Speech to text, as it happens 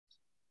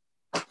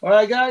All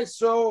right, guys.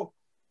 So,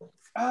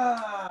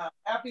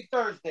 happy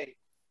Thursday.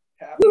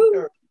 Happy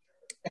Woo-hoo.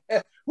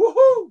 Thursday.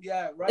 Woohoo!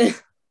 Yeah,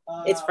 right.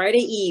 It's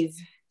Friday Eve.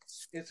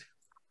 It's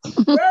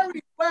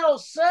very well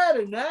said,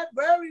 Annette.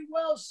 Very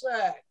well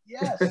said.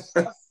 Yes.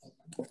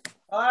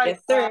 All right.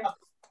 Yes, sir.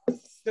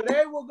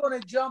 Today we're going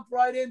to jump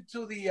right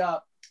into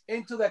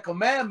the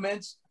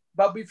commandments.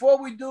 But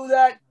before we do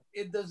that,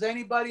 does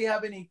anybody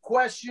have any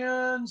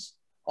questions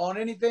on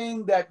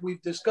anything that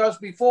we've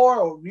discussed before,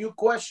 or new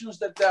questions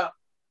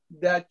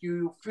that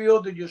you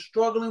feel that you're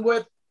struggling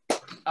with?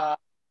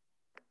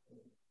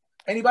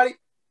 Anybody?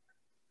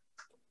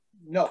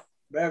 No.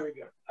 Very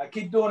good. I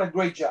keep doing a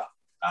great job.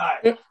 All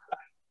right.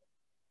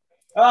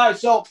 All right.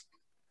 So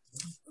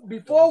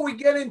before we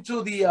get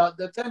into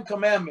the Ten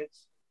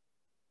Commandments,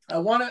 I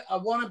want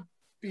to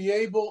be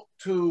able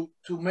to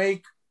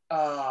make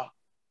a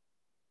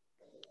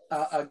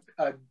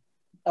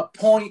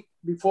point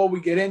before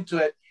we get into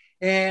it,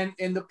 and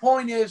the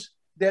point is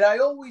that I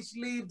always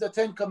leave the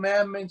Ten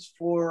Commandments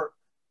for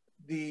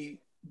the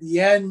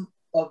end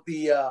of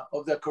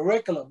the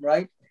curriculum,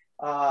 right?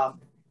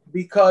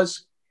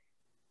 Because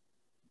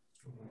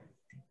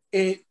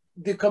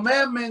the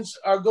commandments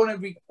are going to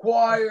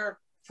require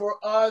for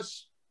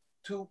us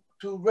to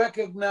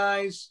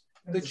recognize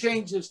the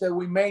changes that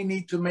we may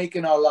need to make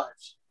in our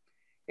lives.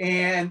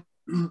 And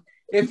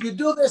if you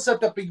do this at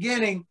the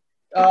beginning,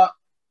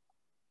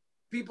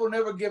 people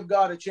never give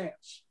God a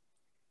chance.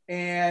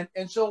 And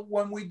so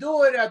when we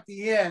do it at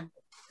the end,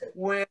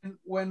 when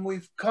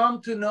we've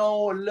come to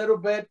know a little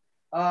bit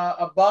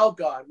about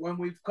God, when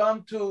we've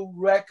come to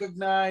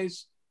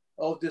recognize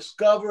or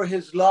discover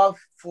his love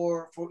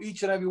for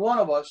each and every one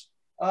of us,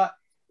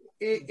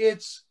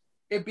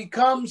 it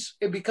becomes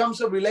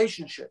a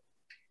relationship.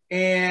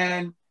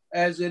 And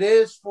as it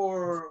is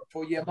for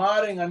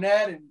Yamada and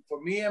Annette, and for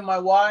me and my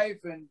wife,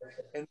 and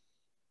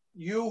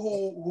you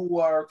who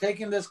are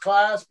taking this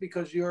class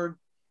because you're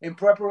in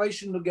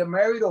preparation to get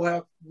married or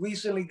have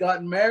recently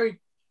gotten married,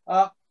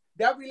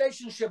 that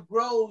relationship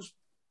grows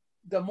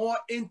the more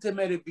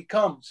intimate it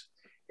becomes.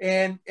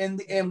 And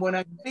when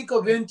I speak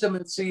of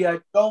intimacy, I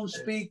don't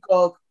speak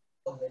of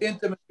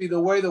intimacy the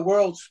way the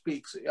world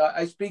speaks.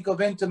 I speak of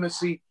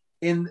intimacy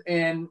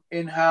in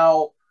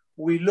how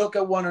we look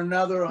at one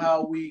another,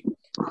 how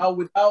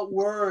without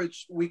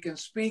words we can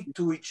speak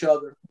to each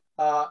other.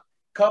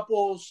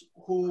 Couples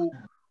who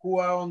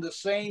are on the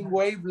same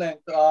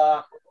wavelength,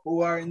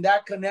 who are in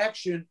that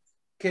connection,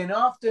 can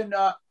often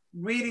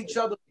read each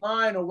other's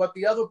mind or what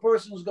the other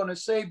person is going to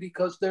say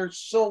because they're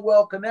so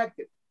well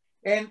connected.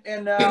 And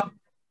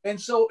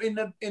so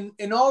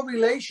in all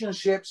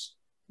relationships,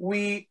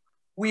 we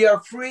are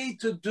free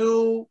to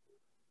do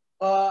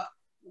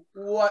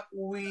what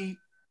we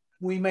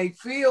may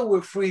feel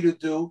we're free to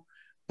do,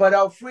 but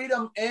our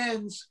freedom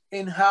ends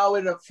in how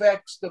it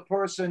affects the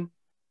person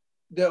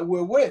that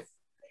we're with.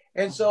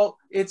 And so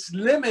it's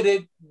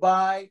limited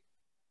by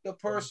the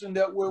person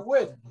that we're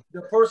with,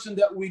 the person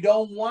that we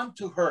don't want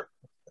to hurt.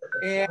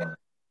 And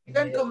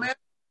Ten Commandments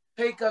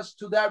take us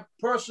to that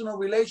personal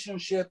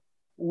relationship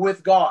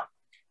with God.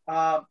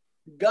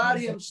 God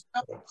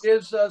himself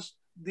gives us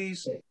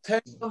these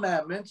 10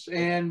 commandments,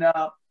 and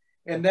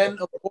then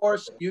of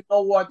course you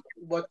know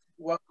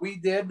what we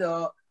did.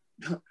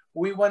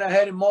 We went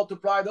ahead and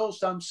multiplied those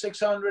times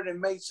 600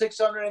 and made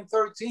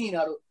 613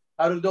 out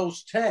of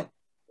those 10.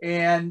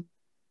 And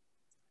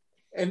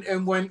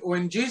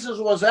when Jesus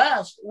was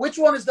asked which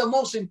one is the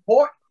most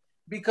important,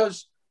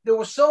 because there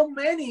were so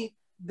many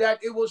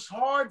that it was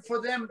hard for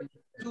them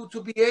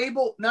to be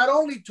able not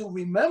only to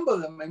remember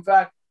them. In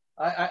fact,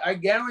 I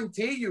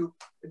guarantee you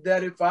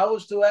that if I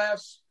was to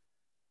ask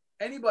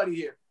anybody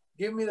here,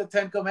 give me the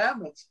 10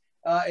 Commandments,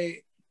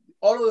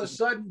 all of a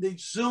sudden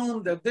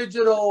the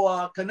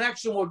digital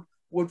connection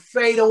would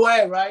fade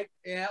away, right?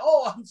 And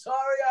I'm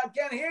sorry, I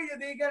can't hear you,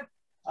 Deacon,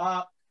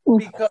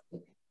 because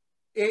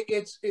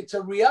it's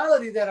a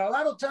reality that a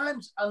lot of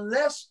times,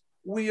 unless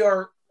we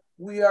are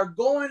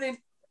going in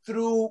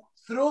through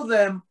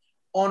them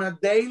on a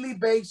daily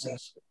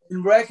basis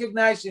and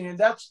recognizing,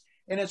 and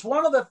it's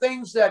one of the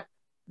things that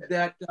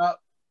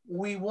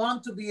we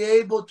want to be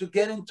able to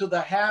get into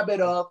the habit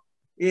of,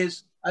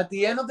 is at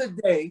the end of the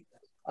day,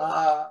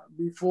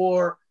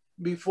 before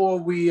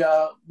we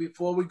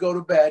go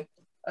to bed,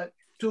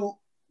 to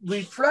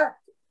reflect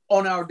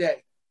on our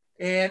day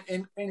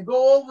and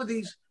go over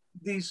these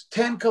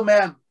 10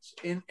 commandments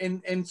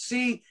and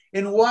see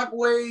in what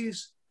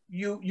ways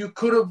you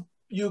could have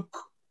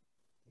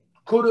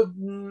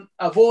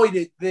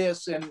avoided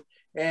this, and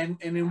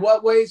in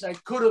what ways I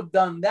could have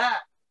done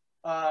that.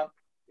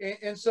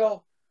 And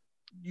so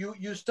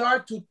you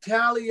start to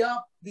tally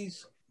up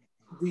these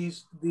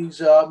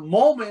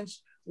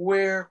moments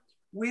where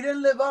we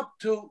didn't live up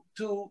to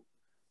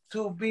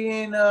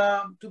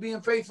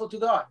being faithful to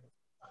God.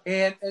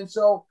 And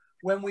so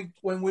when we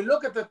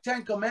look at the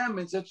 10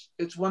 Commandments,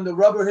 it's when the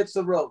rubber hits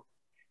the road.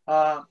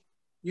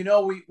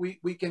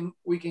 We can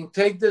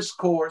take this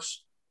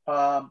course,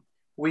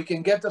 we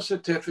can get the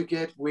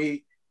certificate,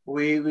 we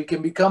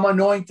can become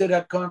anointed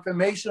at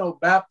confirmation or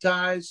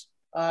baptized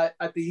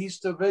at the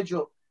Easter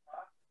Vigil,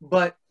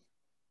 but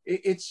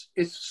it's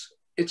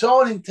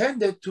all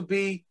intended to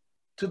be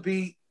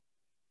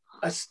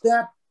a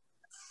step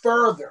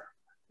further.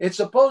 It's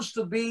supposed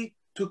to be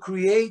to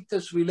create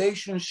this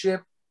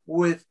relationship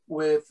with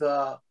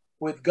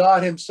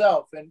God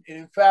Himself. And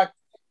in fact,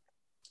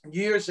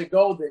 years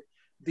ago,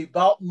 the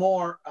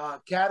Baltimore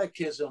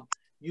Catechism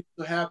used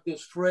to have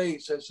this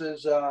phrase that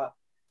says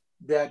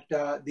that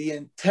the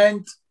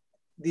intent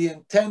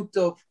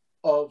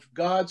of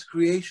God's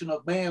creation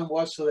of man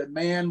was so that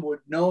man would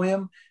know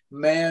Him,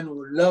 man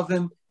would love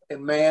Him,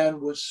 and man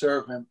would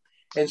serve Him.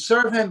 And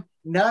serve Him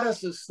not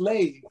as a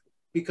slave,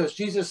 because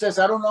Jesus says,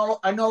 I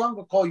no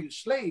longer call you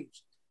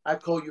slaves, I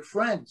call you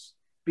friends,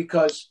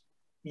 because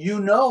you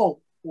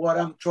know what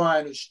I'm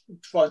trying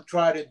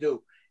to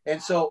do.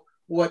 And so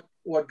what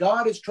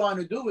God is trying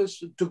to do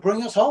is to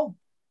bring us home,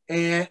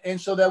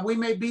 and so that we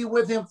may be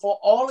with Him for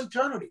all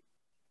eternity.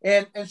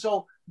 And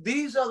so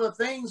these are the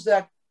things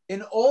that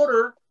in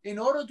order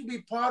to be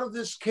part of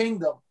this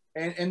kingdom,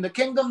 and the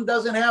kingdom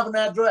doesn't have an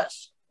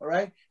address, all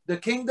right? The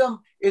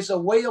kingdom is a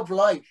way of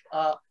life,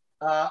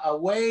 a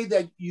way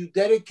that you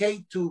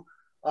dedicate to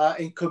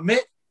and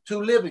commit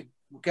to living,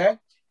 okay?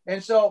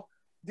 And so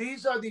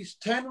these are these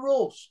 10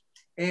 rules,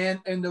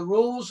 and the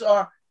rules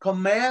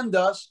command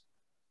us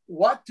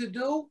what to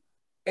do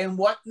and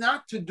what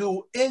not to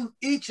do in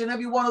each and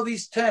every one of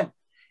these 10.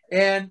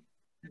 And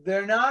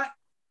they're not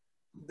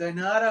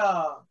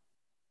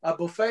a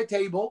buffet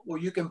table where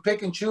you can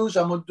pick and choose.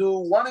 I'm going to do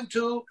 1 and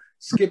 2,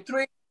 skip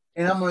 3,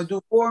 and I'm going to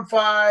do 4 and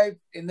 5,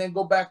 and then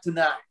go back to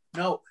 9.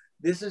 No,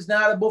 this is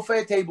not a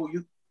buffet table.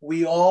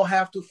 We all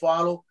have to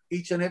follow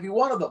each and every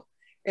one of them.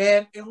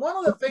 And one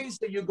of the things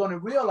that you're going to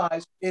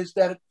realize is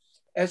that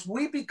as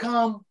we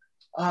become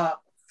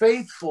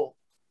faithful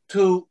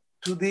to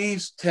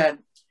these 10,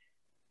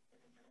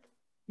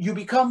 you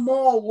become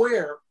more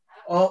aware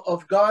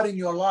of God in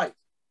your life.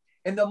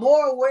 And the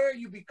more aware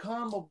you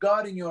become of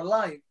God in your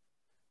life,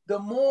 the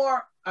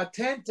more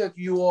attentive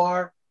you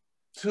are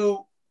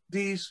to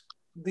these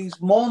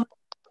moments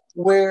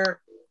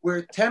where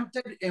we're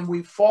tempted and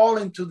we fall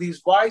into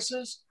these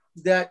vices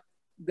that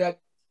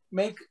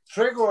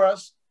trigger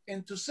us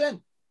into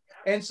sin.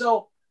 And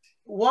so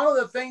one of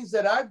the things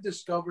that I've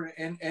discovered,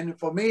 and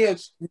for me,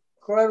 it's an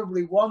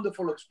incredibly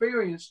wonderful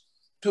experience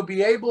to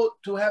be able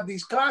to have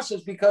these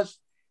classes, because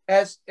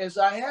as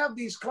I have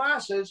these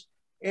classes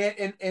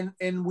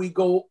and we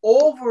go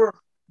over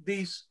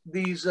these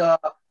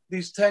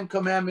 10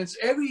 commandments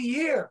every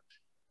year,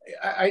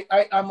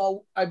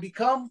 I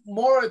become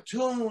more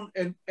attuned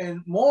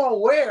and more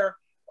aware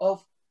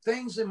of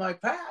things in my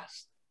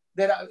past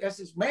that I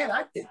says, man,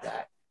 I did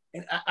that,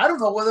 and I don't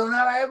know whether or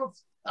not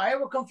I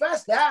ever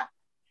confessed that,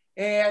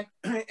 and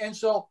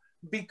so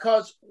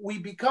because we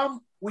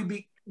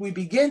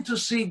begin to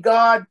see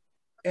God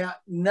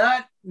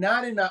not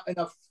in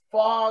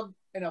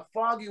a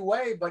foggy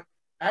way, but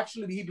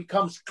actually He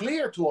becomes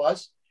clear to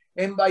us,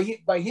 and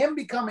by Him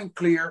becoming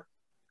clear,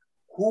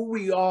 who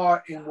we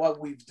are and what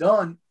we've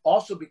done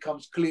also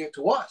becomes clear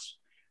to us.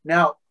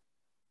 Now,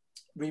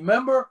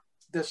 remember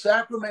the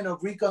sacrament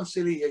of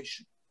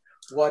reconciliation.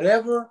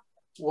 Whatever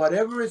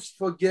is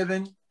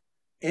forgiven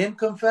in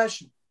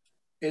confession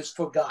is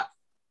for God.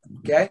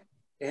 Okay?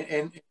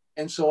 And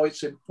so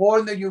it's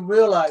important that you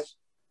realize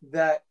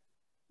that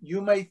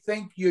you may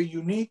think you're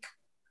unique.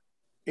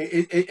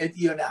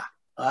 You're not.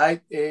 All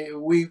right?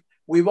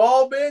 We've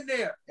all been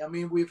there. I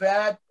mean, we've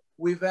had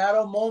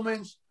our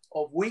moments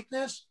of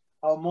weakness,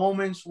 our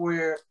moments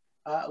where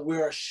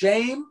we're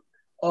ashamed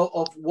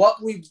of what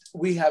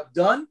we have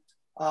done,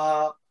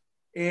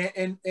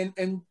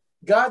 and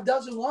God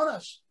doesn't want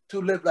us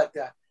to live like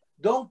that.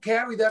 Don't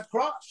carry that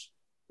cross.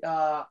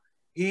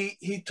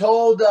 He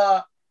told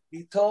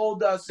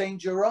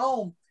Saint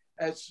Jerome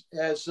as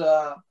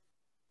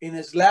in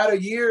his latter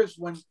years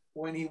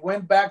when he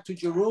went back to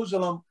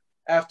Jerusalem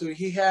after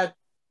he had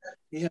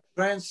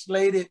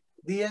translated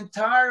the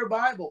entire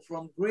Bible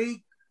from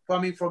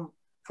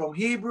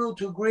Hebrew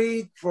to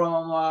Greek,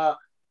 from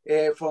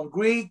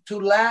Greek to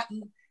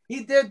Latin.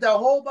 He did the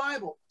whole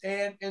Bible.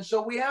 And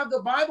so we have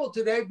the Bible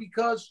today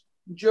because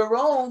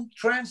Jerome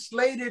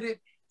translated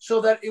it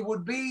so that it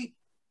would be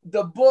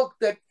the book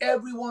that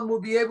everyone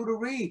would be able to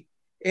read.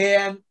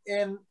 And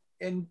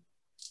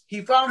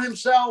he found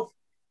himself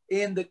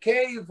in the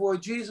cave where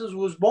Jesus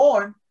was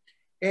born.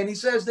 And he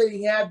says that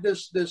he had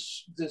this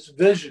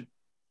vision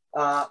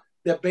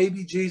that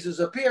baby Jesus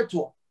appeared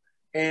to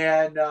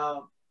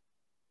him.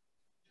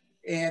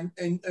 And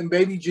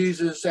baby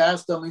Jesus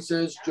asked him, he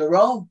says,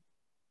 Jerome,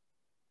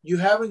 you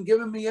haven't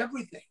given me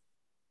everything.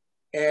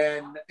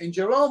 And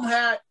Jerome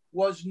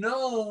was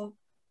known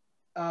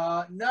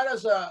not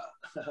as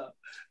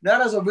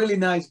a really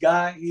nice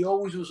guy. He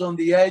always was on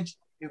the edge.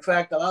 In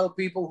fact, a lot of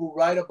people who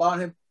write about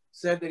him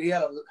said that he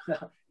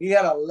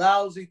had a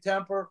lousy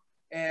temper,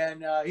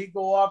 and he'd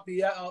go off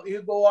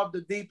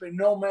the deep in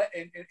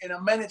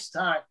a minute's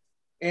time.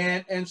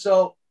 And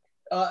so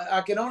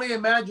I can only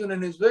imagine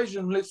in his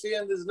vision,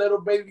 seeing this little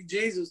baby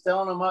Jesus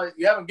telling him,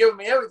 you haven't given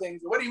me everything.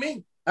 So, what do you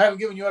mean? I haven't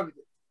given you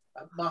everything.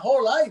 My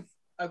whole life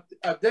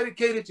I've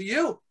dedicated to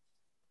you.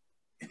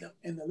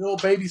 And the little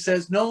baby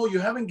says, no, you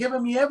haven't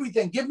given me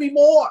everything. Give me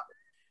more.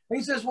 And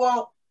he says,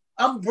 well,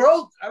 I'm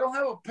broke. I don't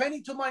have a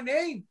penny to my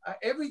name.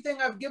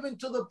 Everything I've given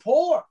to the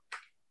poor.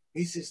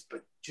 He says,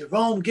 but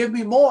Jerome, give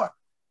me more.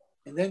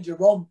 And then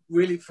Jerome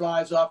really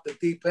flies off the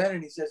deep end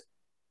and he says,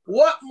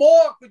 what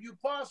more could you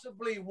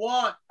possibly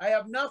want? I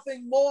have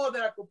nothing more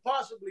that I could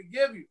possibly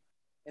give you.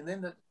 And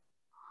then the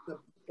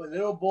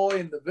little boy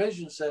in the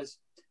vision says,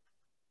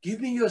 give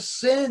me your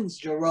sins,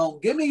 Jerome.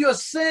 Give me your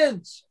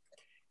sins.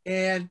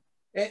 And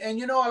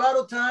you know, a lot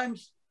of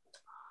times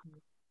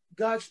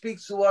God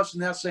speaks to us in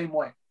that same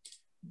way.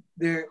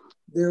 There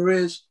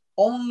is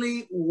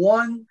only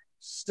one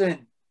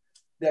sin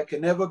that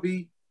can never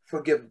be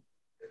forgiven.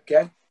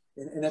 Okay?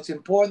 And it's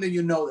important that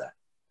you know that.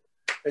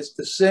 It's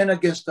the sin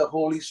against the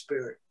Holy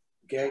Spirit.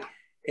 Okay?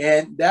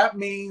 And that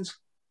means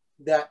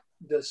that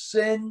the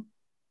sin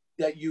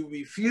that you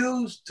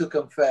refuse to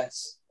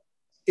confess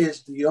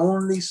is the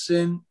only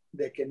sin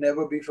that can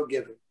never be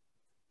forgiven.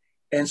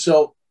 And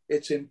so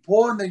it's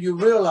important that you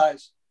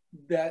realize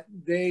that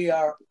they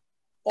are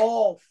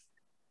all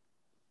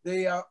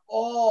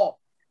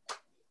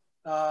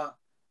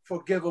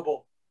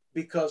forgivable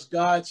because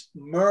God's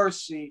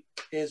mercy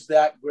is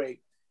that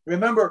great.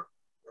 Remember,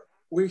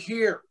 we're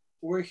here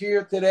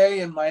today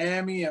in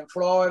Miami and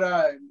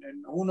Florida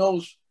and who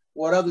knows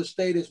what other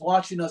state is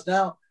watching us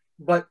now,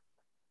 but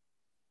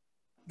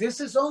this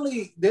is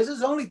only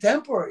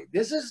temporary.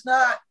 This is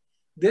not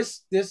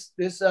this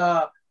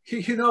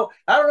you know,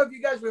 I don't know if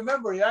you guys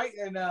remember, right?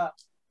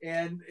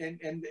 And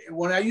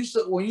when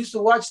we used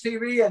to watch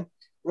TV, and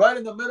right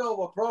in the middle of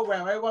a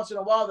program, every once in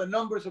a while the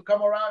numbers will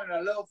come around and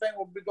a little thing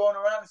will be going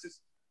around and says,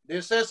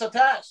 this is a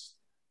test.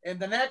 And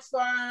the next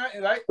time,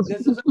 right,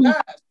 this is a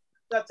test.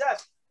 It's a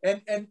test.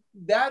 And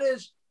that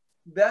is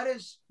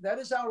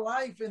our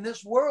life in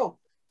this world.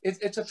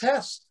 It's a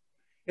test.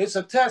 It's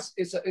a test.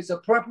 It's a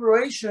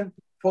preparation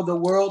for the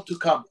world to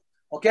come.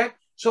 Okay?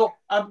 So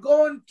I'm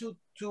going to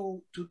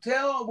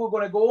tell, we're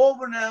going to go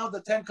over now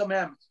the 10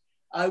 Commandments.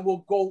 I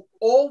will go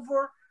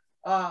over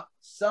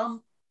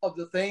some of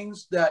the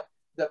things that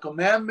the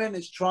commandment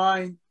is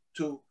trying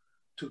to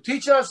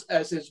teach us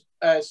as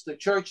the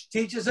church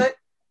teaches it,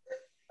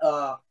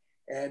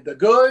 and the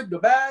good, the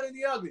bad, and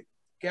the ugly.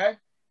 Okay,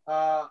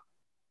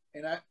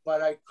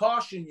 but I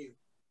caution you.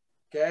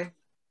 Okay,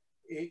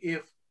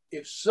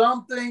 if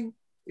something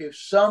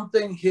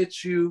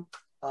hits you,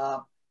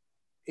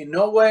 in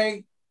no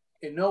way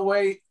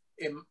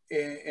am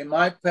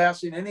I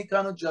passing any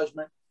kind of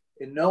judgment.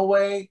 In no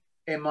way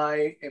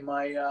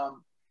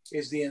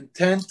is the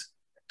intent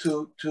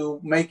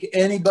to make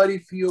anybody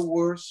feel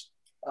worse.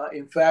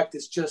 In fact,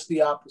 it's just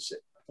the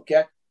opposite.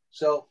 Okay.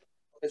 So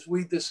as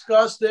we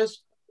discuss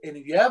this, and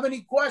if you have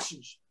any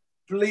questions,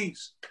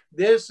 please,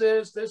 this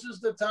is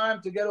the time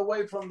to get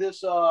away from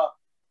this.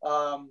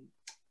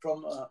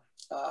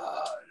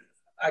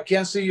 I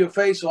can't see your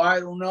face, so I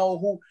don't know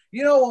who.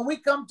 You know, when we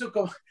come to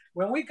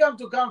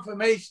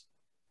confirmation,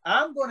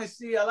 I'm going to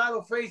see a lot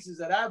of faces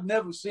that I've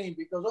never seen,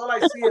 because all I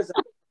see is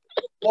a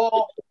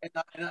ball and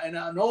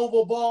an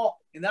oval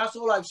ball, and that's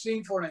all I've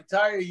seen for an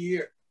entire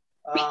year.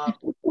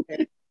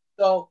 And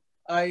so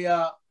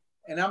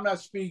and I'm not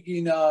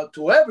speaking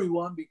to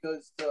everyone,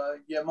 because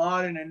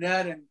Yamar and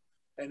Annette,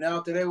 and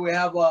now today we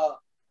have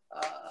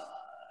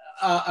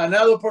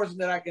another person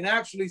that I can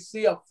actually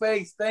see a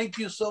face. Thank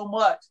you so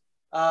much.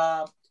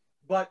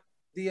 But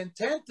the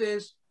intent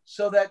is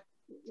so that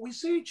we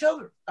see each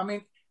other. I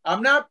mean, I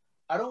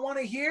don't want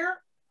to hear,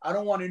 I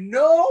don't want to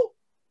know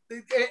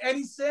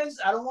any sins.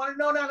 I don't want to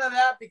know none of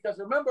that, because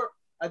remember,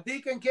 a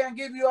deacon can't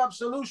give you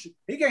absolution.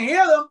 He can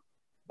hear them,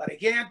 but I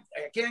can't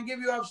give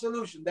you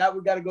absolution. That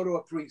we got to go to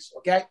a priest.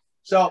 Okay.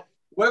 So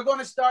we're going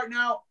to start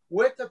now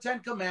with the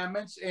 10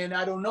 Commandments, and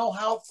I don't know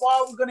how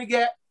far we're going to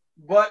get,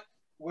 but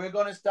we're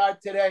going to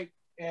start today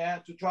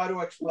and to try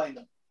to explain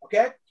them.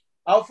 Okay.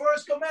 Our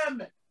first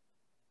commandment.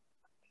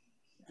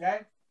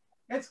 Okay.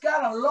 It's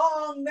got a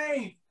long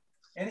name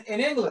in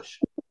English.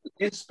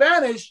 In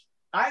Spanish,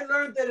 I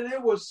learned that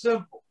it was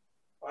simple,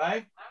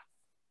 right?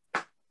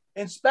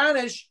 In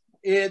Spanish,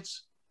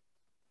 it's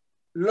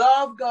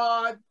love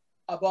God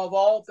above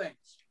all things.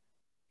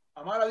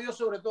 Amar a Dios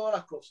sobre todas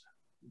las cosas.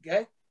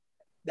 Okay?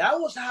 That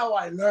was how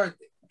I learned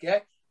it.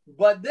 Okay?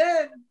 But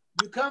then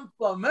you come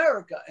to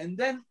America, and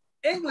then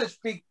English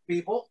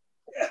people,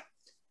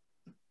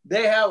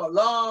 they have a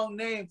long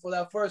name for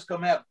that first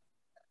commandment.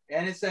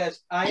 And it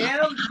says, I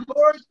am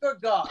Lord your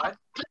God.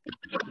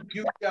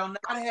 You shall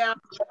not have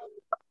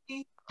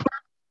any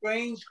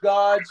strange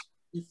gods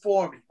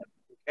before me.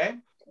 Okay?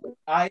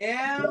 I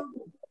am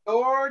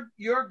Lord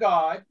your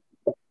God.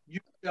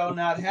 You shall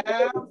not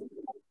have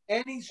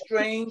any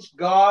strange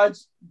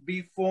gods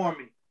before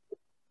me.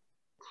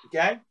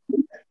 Okay?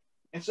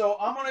 And so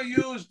I'm going to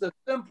use the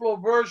simpler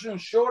version,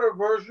 shorter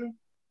version.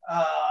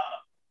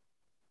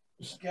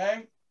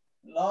 Okay?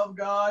 Love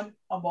God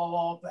above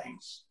all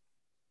things.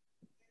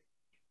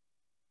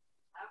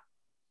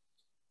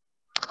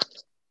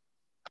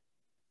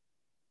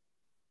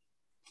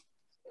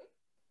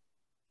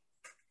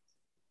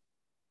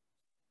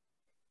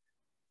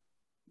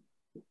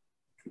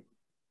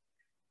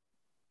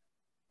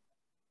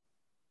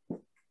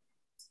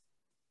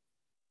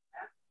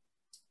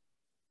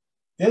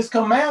 His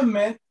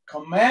commandment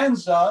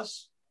commands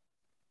us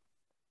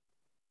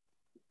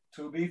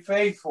to be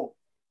faithful.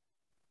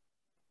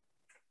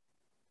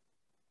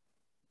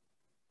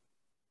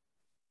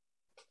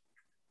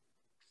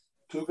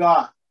 To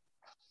God.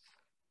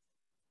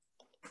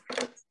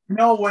 You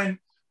know, when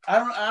I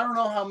don't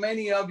know how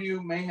many of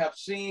you may have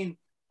seen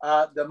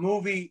the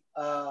movie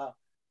The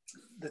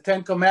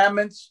Ten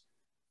Commandments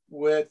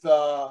with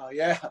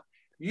it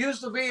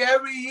used to be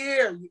every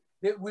year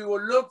that we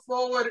would look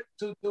forward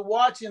to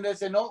watching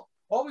this, and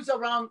always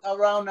around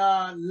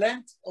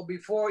Lent or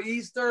before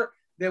Easter,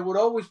 they would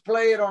always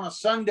play it on a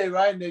Sunday,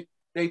 right? And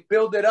they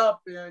build it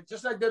up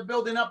just like they're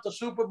building up the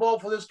Super Bowl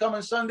for this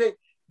coming Sunday.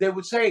 They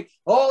would say,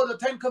 "Oh, the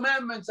Ten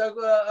Commandments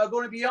are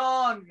going to be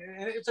on."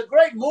 And it's a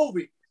great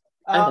movie.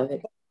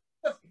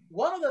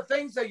 One of the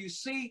things that you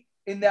see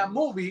in that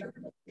movie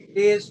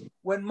is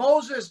when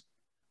Moses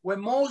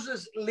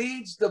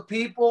leads the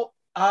people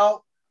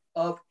out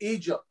of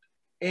Egypt,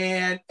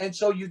 and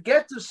so you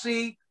get to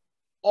see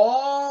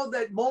all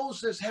that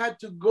Moses had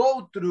to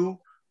go through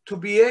to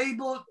be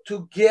able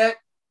to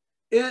get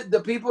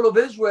the people of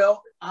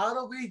Israel out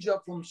of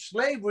Egypt from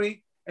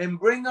slavery and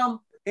bring them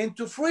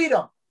into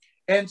freedom.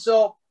 And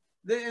so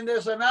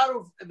there's a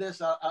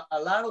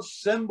lot of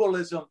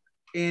symbolism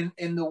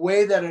in the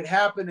way that it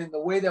happened, in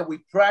the way that we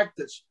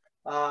practice.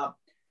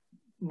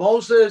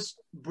 Moses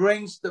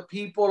brings the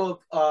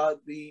people of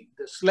the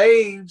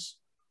slaves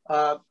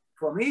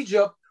from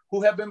Egypt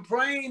who have been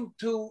praying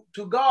to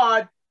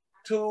God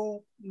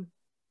to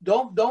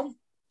don't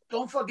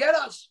forget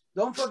us,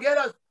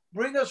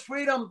 bring us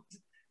freedom,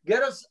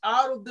 get us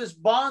out of this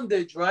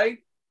bondage,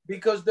 right?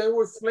 Because they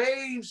were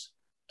slaves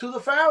to the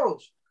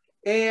pharaohs.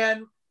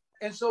 And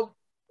so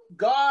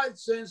God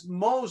sends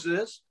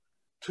Moses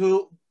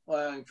to,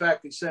 in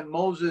fact, he sent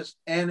Moses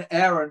and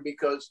Aaron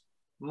because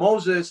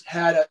Moses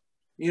had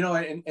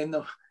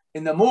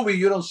in the movie,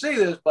 you don't see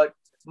this, but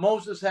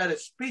Moses had a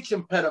speech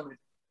impediment.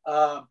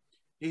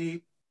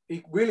 He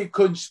really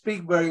couldn't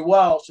speak very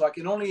well. So I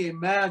can only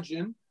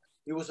imagine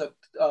he was the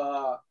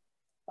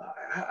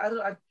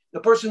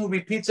person who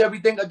repeats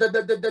everything. That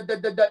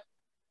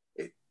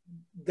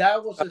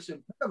was his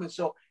impediment.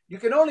 So you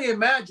can only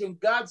imagine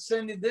God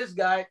sending this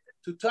guy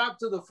to talk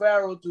to the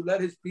Pharaoh to let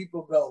his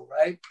people go,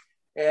 right?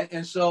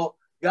 And so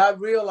God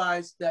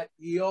realized that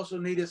he also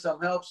needed some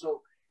help.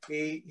 So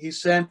he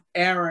sent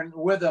Aaron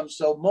with him.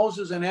 So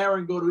Moses and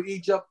Aaron go to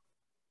Egypt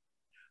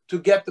to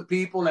get the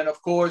people. And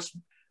of course,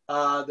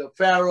 the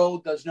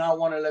Pharaoh does not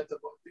want to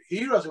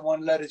he doesn't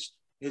want to let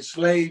his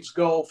slaves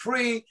go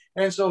free.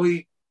 And so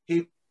he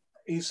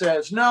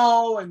says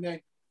no. And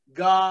then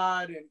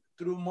God, and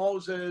through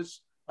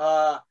Moses,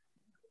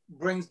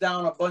 brings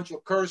down a bunch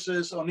of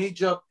curses on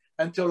Egypt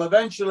until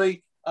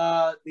eventually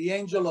the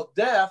angel of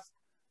death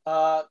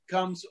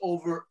comes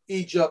over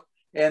Egypt,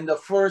 and the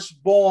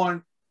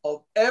firstborn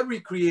of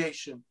every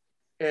creation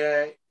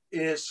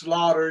is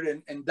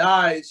slaughtered and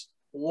dies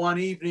one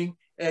evening,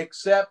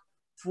 except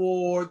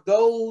for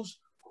those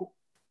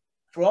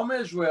from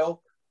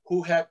Israel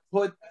who had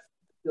put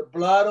the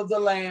blood of the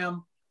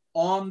lamb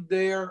on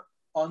their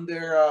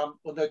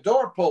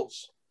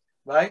doorposts,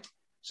 right?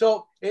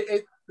 So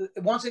it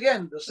once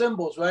again, the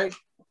symbols, right?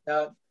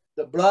 The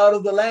blood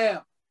of the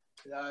lamb.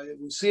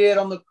 We see it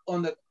on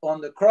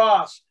the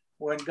cross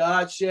when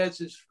God sheds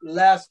his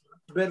last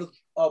bit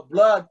of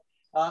blood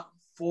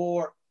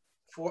for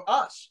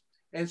us.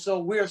 And so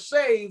we're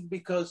saved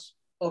because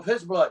of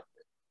his blood.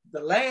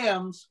 The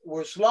lambs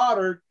were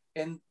slaughtered,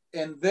 and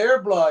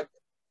their blood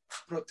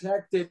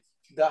protected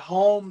the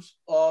homes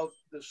of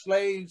the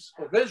slaves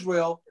of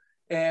Israel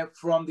and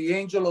from the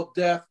angel of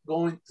death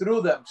going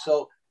through them.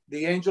 So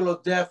the angel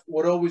of death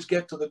would always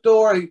get to the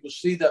door. He would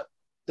see the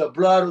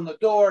blood on the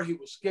door. He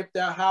would skip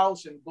that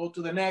house and go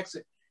to the next.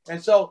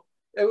 And so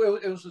it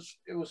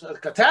was a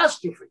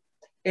catastrophe.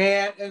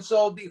 And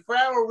so the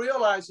Pharaoh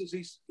realizes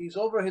he's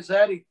over his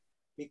head.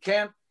 He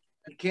can't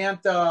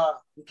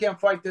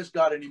fight this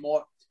God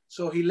anymore.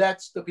 So he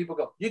lets the people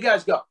go. You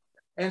guys go.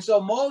 And so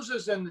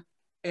Moses and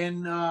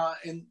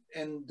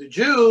the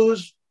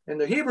Jews and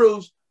the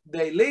Hebrews,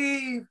 they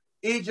leave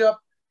Egypt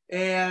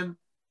and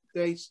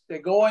they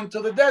go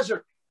into the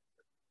desert.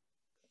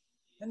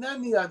 And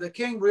then the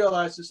king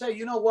realizes, hey,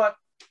 you know what?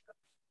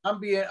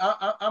 I'm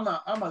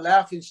a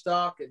laughing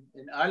stock,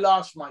 and I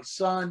lost my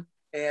son,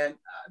 and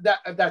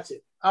that's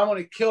it. I'm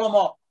going to kill them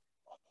all.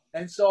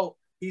 And so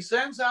he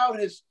sends out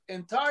his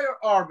entire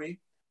army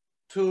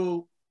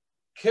to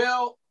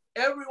kill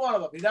every one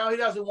of them. Now he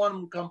doesn't want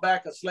them to come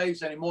back as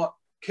slaves anymore.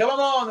 Kill them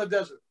all in the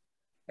desert.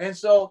 And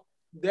so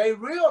they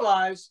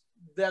realize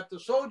that the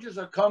soldiers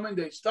are coming.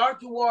 They start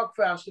to walk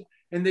faster,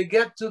 and they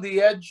get to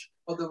the edge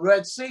of the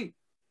Red Sea,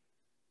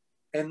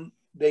 and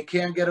they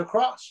can't get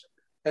across.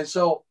 And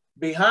so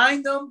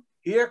behind them,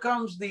 here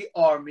comes the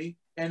army,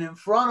 and in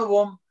front of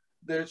them,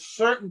 they're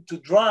certain to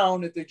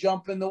drown if they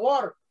jump in the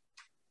water.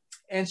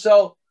 And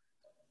so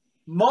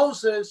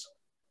Moses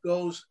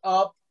goes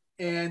up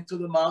into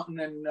the mountain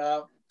and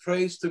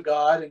prays to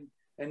God,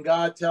 and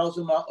God tells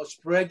him,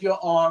 spread your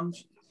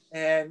arms,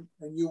 and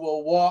you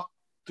will walk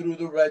through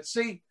the Red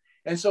Sea.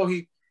 And so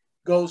he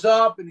goes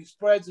up and he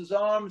spreads his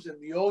arms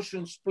and the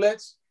ocean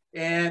splits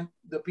and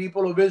the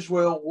people of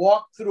Israel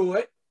walk through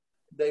it.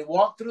 They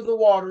walk through the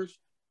waters,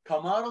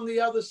 come out on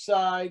the other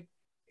side,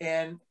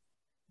 and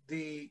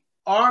the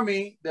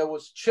army that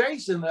was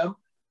chasing them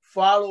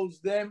follows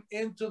them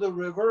into the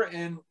river.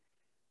 And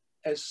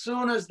as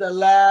soon as the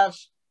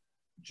last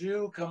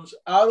Jew comes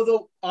out of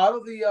the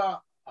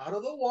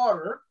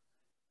water,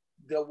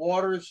 the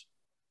waters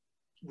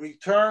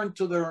return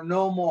to their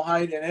normal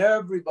height, and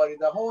everybody,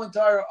 the whole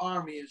entire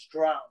army, is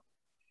drowned.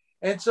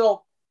 And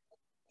so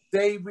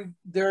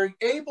they're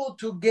able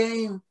to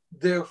gain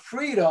their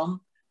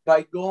freedom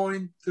by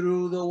going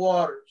through the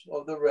waters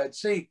of the Red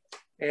Sea.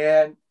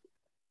 And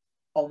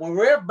when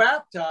we're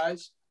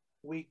baptized,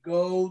 we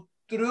go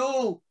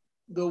through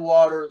the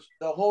waters,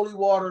 the holy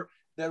water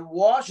that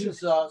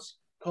washes us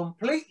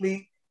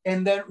completely,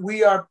 and then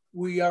we are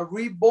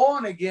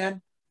reborn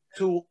again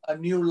to a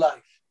new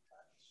life.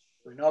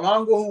 We're no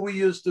longer who we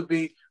used to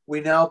be.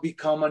 We now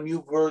become a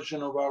new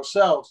version of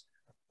ourselves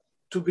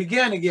to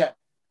begin again,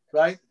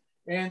 right?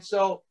 And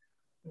so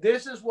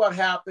this is what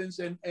happens,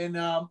 and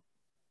no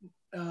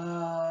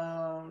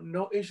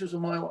issues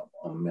on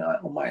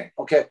my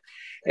okay.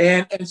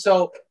 And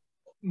so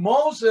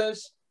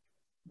Moses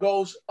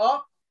goes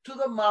up to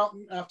the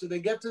mountain after they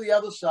get to the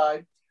other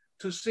side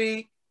to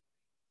see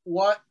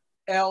what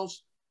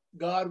else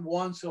God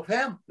wants of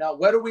him. Now,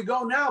 where do we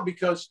go now?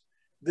 Because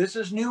this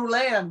is new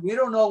land. We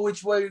don't know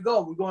which way to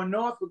go. We're going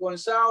north, we're going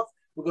south,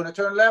 we're going to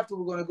turn left, or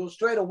we're going to go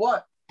straight, or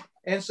what?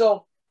 And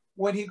so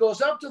when he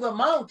goes up to the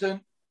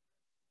mountain,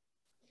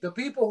 the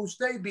people who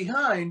stayed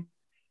behind,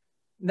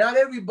 not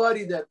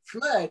everybody that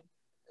fled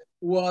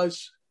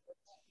was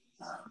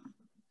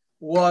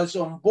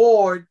on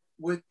board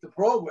with the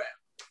program.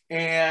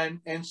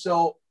 And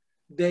so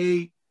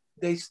they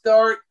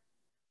start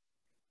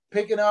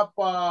picking up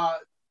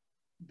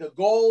the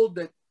gold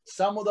that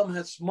some of them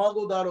had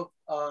smuggled out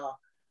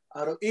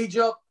of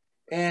Egypt,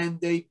 and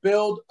they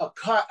build a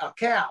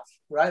calf,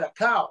 right? A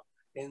cow.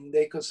 And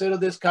they consider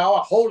this cow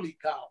a holy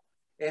cow.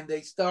 And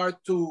they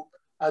start to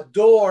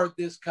adore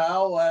this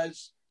cow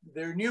as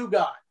their new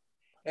god.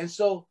 And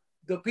so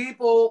the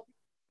people,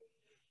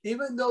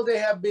 even though they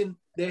have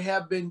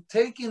been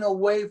taken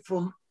away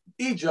from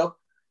Egypt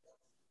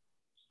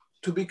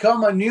to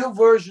become a new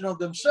version of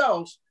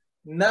themselves,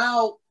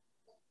 now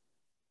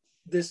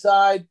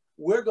decide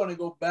we're going to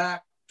go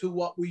back to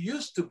what we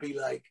used to be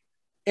like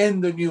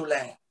in the new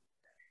land.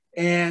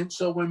 And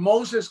so when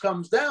Moses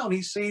comes down,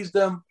 he sees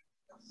them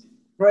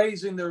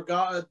praising their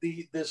God,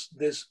 this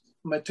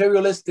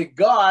materialistic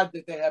God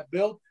that they have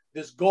built,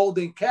 this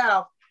golden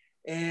calf.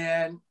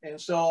 And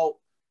so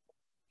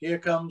here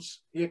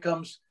comes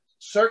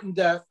certain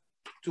death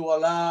to a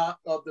lot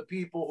of the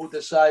people who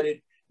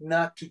decided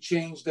not to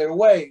change their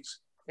ways.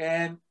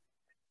 And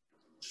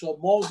so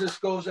Moses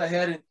goes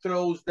ahead and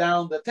throws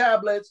down the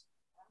tablets,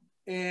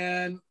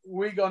 and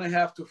we're going to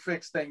have to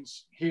fix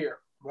things here,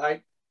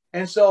 right?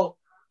 And so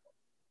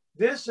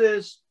this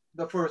is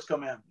the first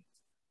commandment.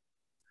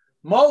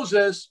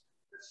 Moses,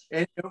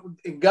 and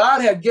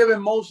God had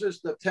given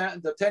Moses the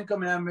 10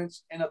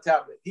 commandments in a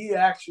tablet. He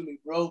actually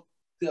wrote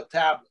the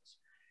tablets.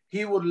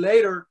 He would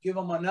later give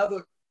him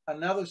another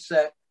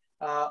set.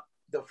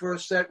 The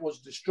first set was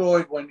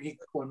destroyed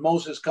when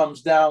Moses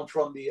comes down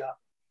from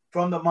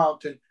the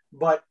mountain.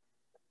 But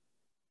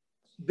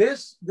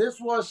this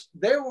was,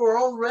 they were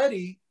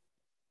already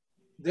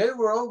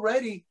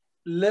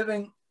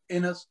living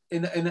in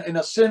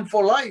a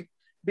sinful life,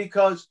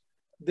 because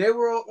they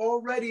were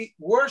already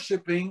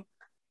worshiping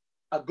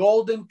a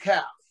golden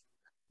calf,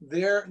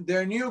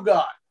 their new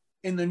God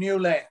in the new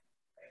land.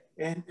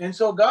 And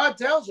so God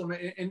tells them,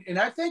 and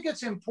I think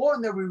it's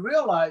important that we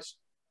realize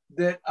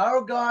that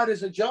our God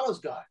is a jealous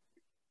God,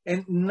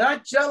 and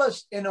not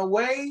jealous in a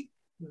way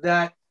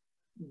that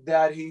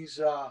he's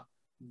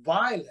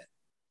violent.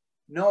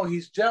 No,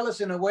 he's jealous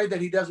in a way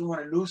that he doesn't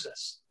want to lose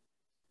us.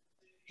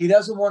 He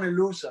doesn't want to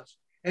lose us.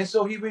 And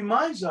so he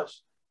reminds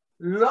us,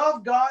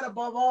 love God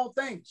above all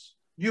things.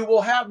 You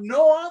will have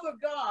no other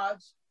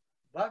gods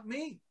but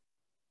me.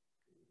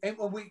 And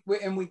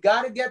we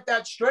got to get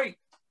that straight.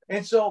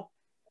 And so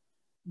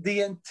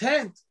the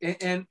intent,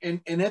 and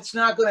it's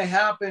not going to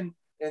happen,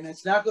 and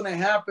it's not going to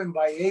happen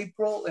by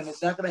April, and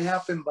it's not going to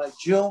happen by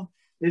June.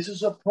 This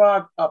is a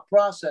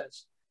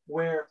process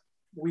where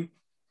we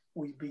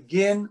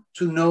begin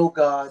to know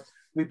God,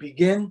 we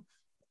begin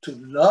to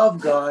love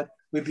God,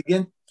 we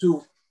begin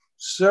to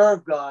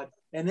serve God.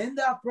 And in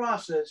that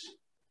process,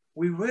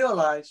 we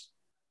realize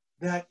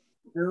that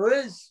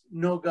there is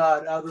no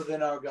God other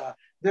than our God.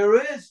 There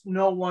is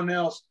no one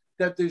else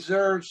that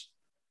deserves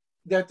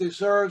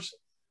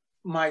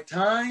my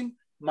time,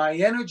 my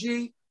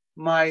energy,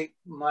 my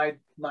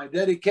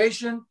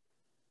dedication,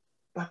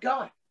 but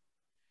God.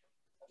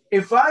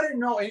 If I didn't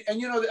know,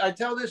 and you know, I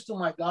tell this to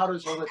my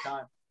daughters all the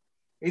time.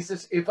 He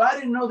says, if I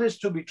didn't know this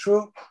to be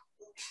true,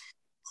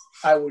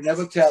 I would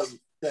never tell you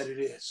that it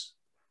is.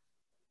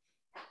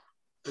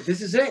 But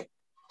this is it.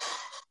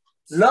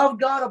 Love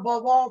God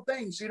above all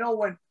things. You know,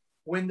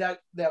 when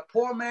that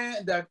poor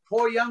man, that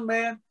poor young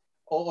man,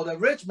 or the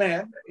rich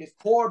man is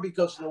poor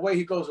because of the way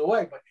he goes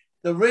away, but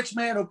the rich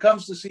man who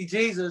comes to see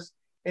Jesus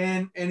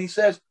and he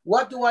says,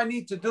 what do I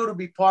need to do to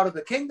be part of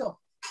the kingdom?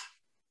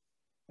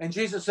 And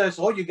Jesus says,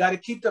 oh, you got to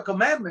keep the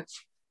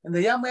commandments. And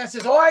the young man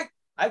says, all right,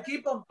 I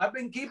keep them. I've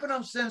been keeping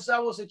them since I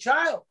was a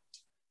child.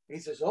 He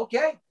says,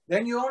 okay,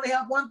 then you only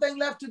have one thing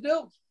left to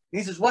do.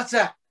 He says, what's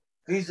that?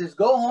 He says,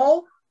 go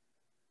home,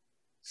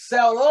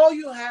 sell all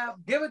you have,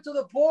 give it to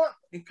the poor,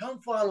 and come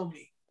follow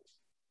me.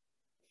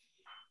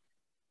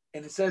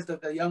 And it says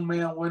that the young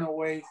man went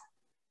away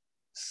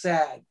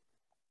sad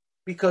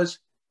because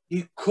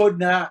he could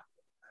not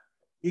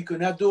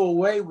do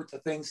away with the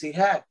things he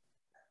had.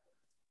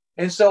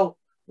 And so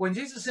when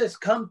Jesus says,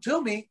 come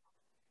to me,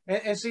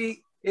 and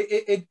see,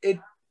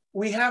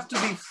 we have to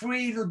be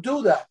free to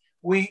do that.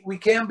 We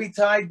can't be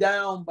tied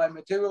down by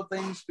material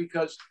things,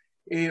 because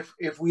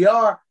if we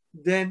are,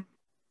 then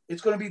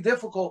it's going to be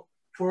difficult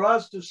for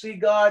us to see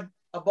God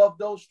above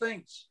those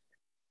things,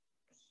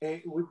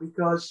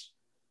 because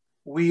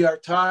we are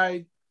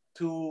tied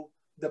to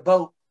the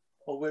boat,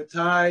 or we're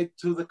tied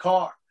to the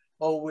car,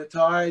 or we're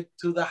tied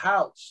to the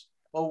house,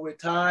 or we're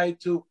tied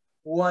to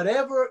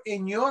whatever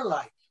in your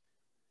life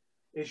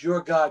is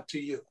your God to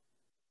you.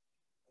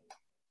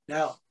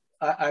 Now,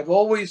 I've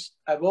always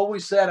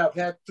said I've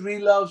had three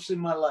loves in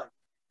my life: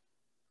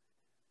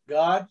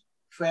 God,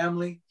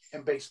 family,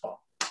 and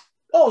baseball.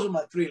 Those are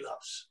my three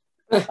loves.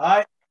 All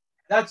right,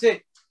 that's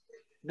it.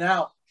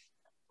 Now,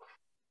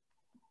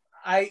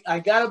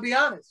 I gotta be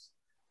honest.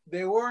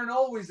 They weren't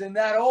always in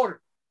that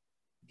order.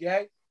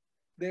 Okay,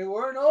 they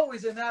weren't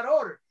always in that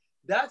order.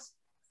 That's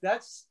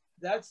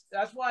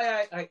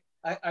why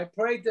I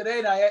prayed today,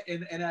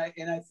 and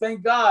I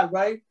thank God,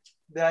 right,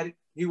 that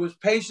He was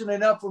patient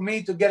enough for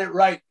me to get it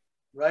right,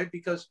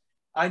 because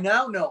I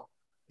now know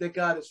that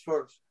God is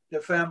first, the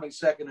family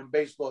second, and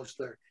baseball is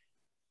third.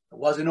 It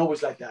wasn't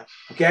always like that.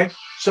 Okay,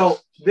 so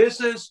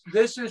this is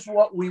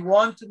what we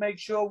want to make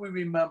sure we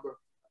remember.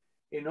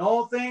 In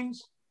all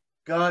things,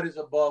 God is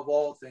above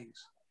all things.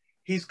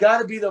 He's got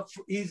to be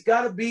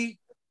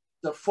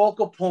the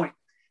focal point.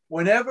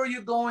 Whenever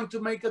you're going to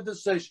make a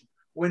decision,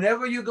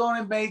 whenever you're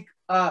going to make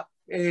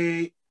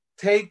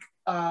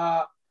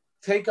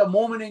take a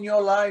moment in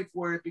your life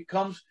where it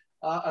becomes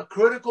a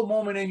critical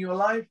moment in your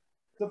life,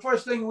 the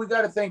first thing we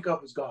got to think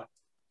of is God.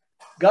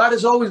 God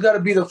has always got to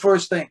be the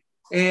first thing.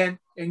 And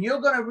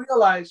you're going to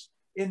realize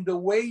in the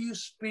way you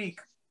speak,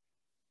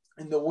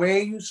 and the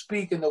way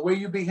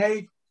you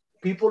behave,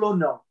 people will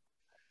know.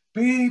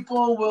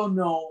 People will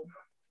know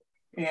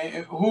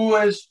who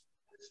is,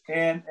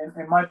 and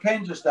my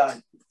pen just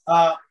died.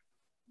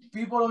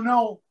 People will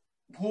know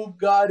who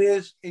God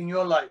is in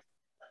your life.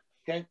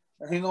 Okay,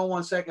 hang on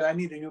one second. I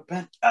need a new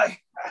pen.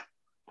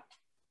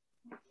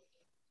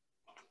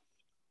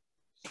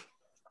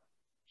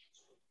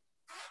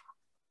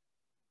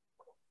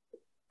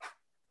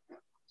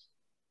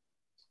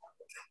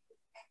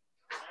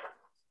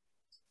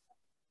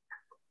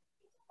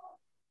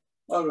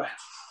 All right.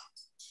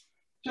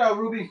 Ciao,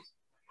 Ruby.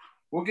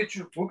 We'll get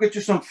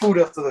you some food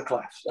after the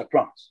class. I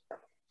promise.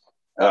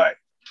 All right.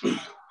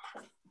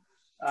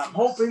 I'm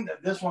hoping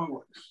that this one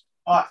works.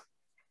 All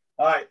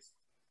right.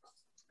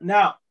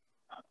 Now,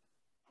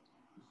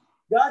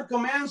 God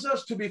commands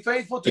us to be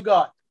faithful to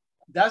God.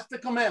 That's the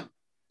commandment.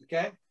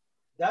 Okay,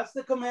 that's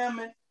the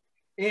commandment.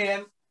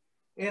 And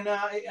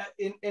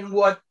in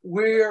what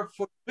we're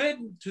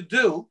forbidden to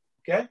do.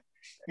 Okay,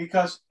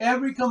 because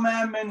every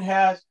commandment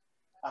has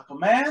a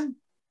command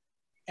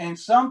and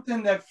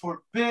something that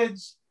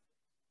forbids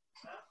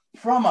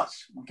from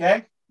us.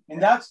 Okay,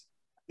 and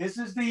this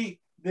is the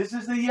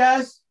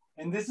yes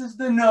and this is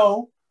the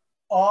no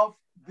of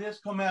this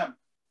commandment.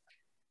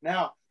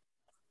 Now,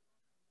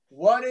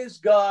 what is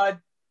God?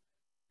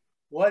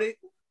 What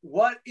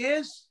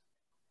is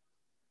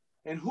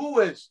and who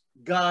is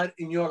God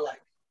in your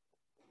life?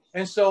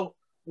 And so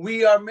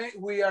we are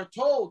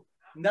told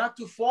not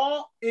to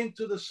fall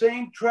into the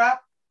same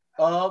trap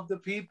of the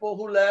people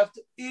who left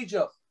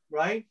Egypt,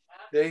 right?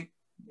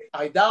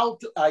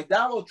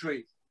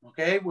 Idolatry,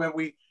 okay, where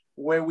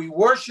we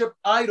worship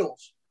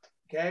idols,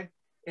 okay?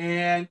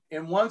 And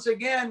once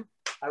again,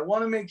 I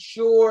want to make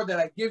sure that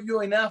I give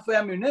you enough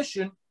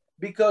ammunition,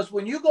 because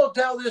when you go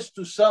tell this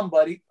to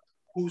somebody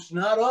who's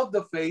not of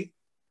the faith,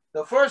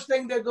 the first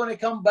thing they're going to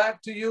come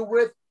back to you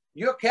with,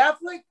 you're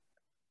Catholic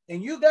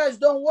and you guys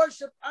don't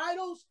worship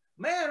idols?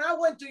 Man, I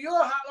went to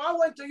your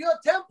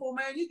temple,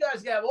 man. You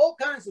guys have all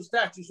kinds of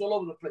statues all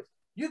over the place.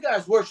 You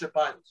guys worship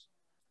idols,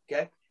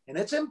 okay? And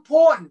it's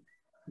important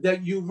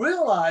that you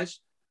realize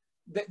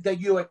that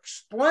you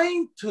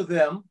explain to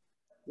them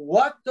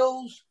what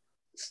those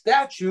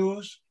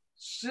statues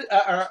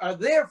are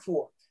there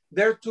for.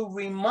 They're to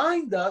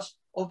remind us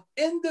of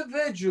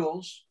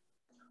individuals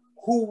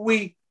who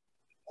we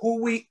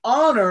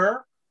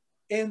honor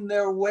in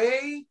their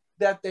way,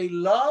 that they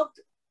loved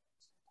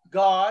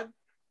God,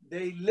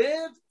 they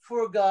lived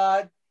for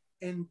God,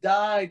 and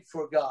died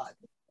for God.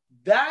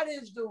 That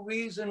is the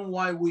reason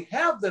why we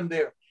have them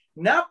there.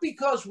 Not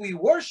because we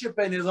worship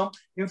any of them.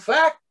 In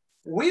fact,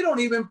 we don't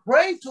even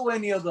pray to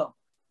any of them.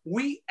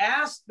 We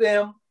ask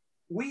them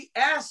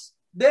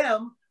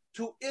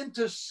to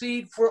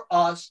intercede for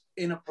us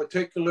in a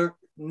particular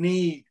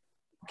need.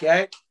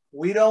 Okay?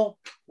 We don't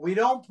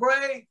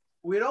pray.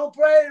 We don't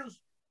pray.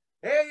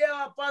 Hey,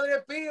 Padre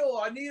Pio,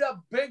 I need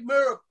a big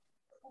miracle.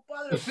 Well,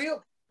 Padre Pio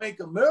can make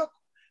a miracle.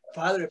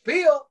 Padre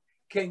Pio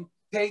can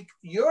take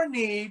your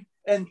need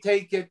and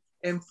take it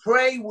and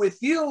pray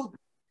with you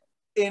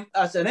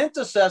as an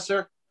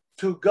intercessor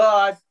to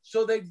God,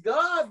 so that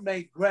God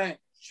may grant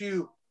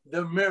you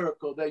the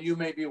miracle that you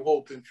may be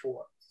hoping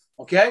for.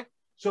 Okay?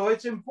 So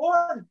it's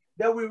important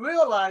that we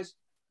realize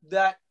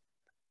that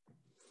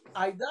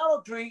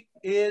idolatry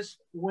is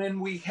when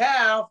we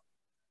have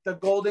the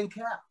golden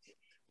calf,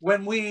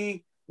 when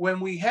we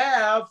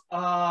have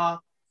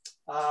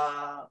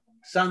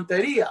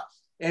santeria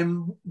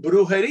and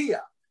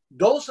brujeria.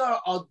 Those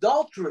are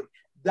adultery.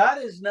 That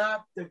is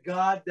not the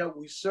God that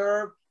we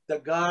serve, the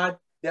God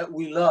that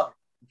we love.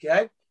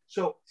 Okay?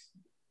 So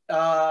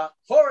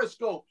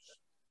horoscopes,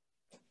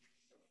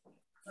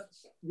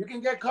 you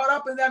can get caught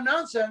up in that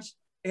nonsense,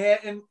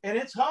 and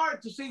it's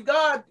hard to see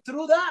God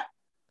through that.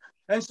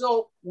 And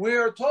so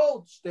we're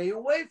told, stay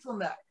away from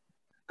that,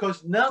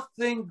 because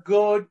nothing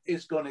good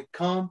is going to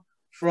come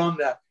from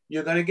that.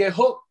 You're going to get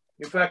hooked.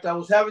 In fact, I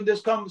was having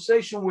this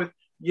conversation with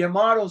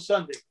Yamar on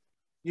Sunday.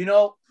 You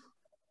know,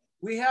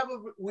 we have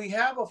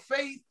a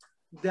faith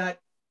that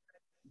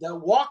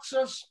walks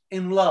us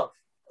in love.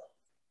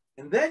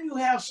 And then you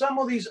have some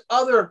of these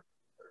other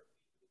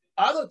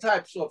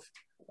types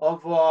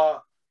of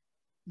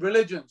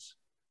religions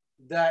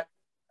that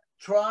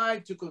try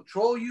to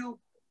control you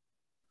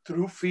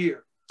through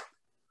fear.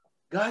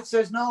 God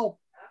says, no,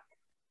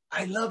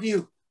 I love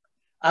you.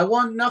 I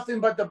want nothing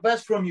but the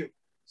best from you.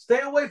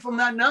 Stay away from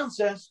that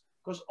nonsense,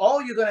 because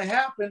all you're going to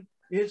happen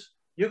is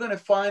you're going to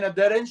find a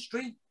dead-end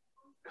street.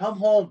 Come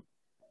home.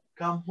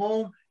 Come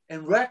home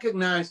and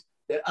recognize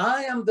that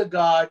I am the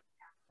God.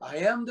 I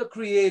am the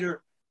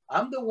creator.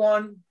 I'm the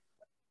one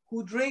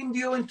who dreamed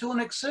you into an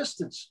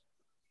existence.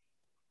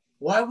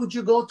 Why would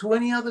you go to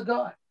any other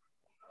God?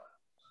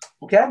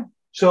 Okay?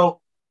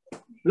 So,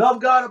 love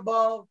God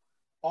above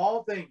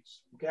all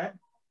things. Okay?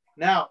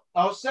 Now,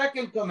 our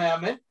second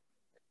commandment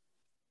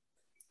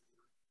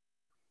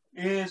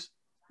is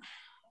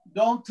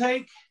don't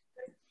take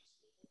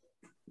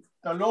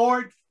the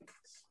Lord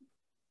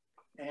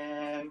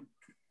and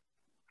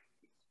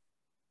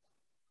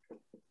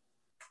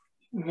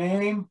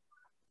name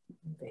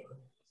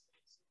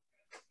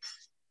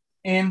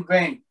in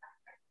vain.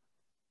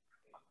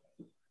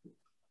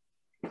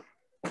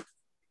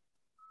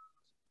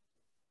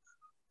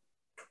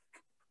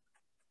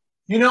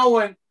 You know,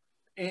 when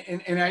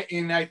and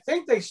I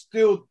think they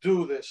still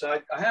do this.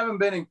 I haven't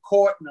been in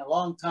court in a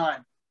long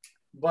time,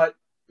 but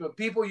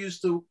people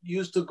used to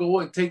go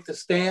and take the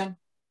stand.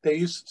 They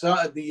used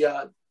to,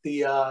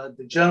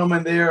 the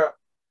gentleman there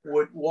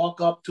would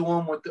walk up to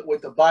him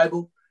with the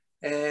Bible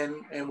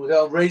and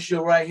without raise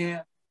your right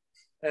hand,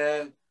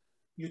 and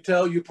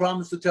you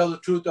promise to tell the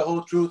truth, the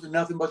whole truth, and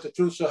nothing but the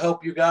truth, so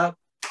help you God.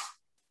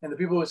 And the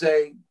people would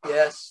say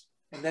yes,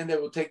 and then they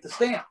would take the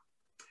stand.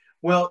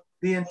 Well,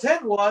 the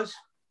intent was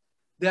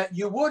that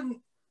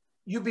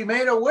you'd be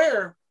made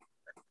aware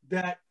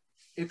that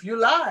if you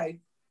lied,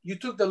 you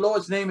took the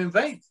Lord's name in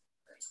vain.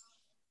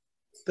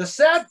 The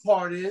sad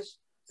part is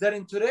that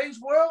in today's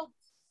world,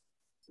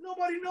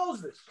 nobody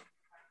knows this.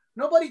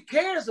 Nobody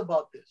cares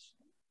about this.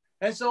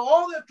 And so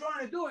all they're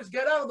trying to do is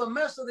get out of the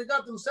mess that they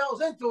got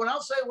themselves into, and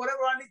I'll say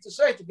whatever I need to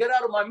say to get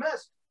out of my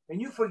mess.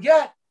 And you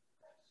forget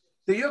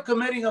that you're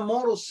committing a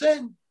mortal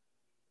sin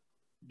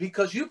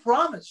because you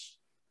promised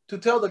to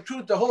tell the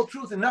truth, the whole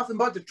truth, and nothing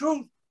but the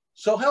truth.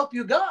 So help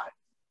you God.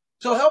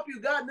 So help you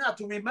God not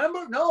to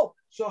remember? No.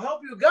 So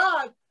help you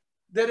God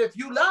that if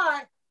you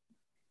lie,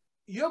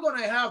 you're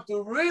going to have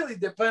to really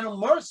depend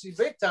on mercy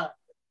big time.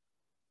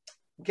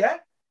 Okay?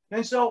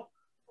 And so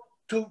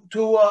to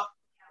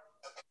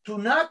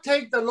not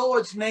take the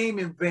Lord's name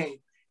in vain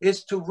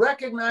is to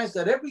recognize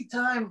that every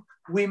time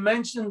we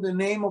mention the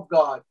name of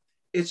God,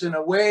 it's in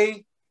a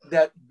way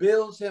that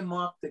builds him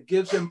up, that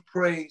gives him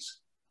praise,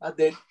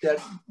 that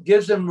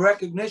gives him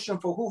recognition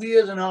for who he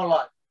is in our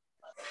life.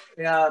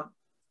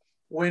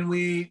 When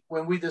we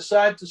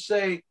decide to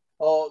say,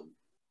 oh,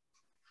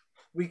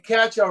 we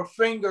catch our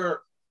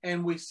finger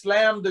and we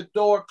slam the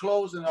door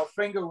closed and our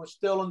finger was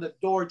still on the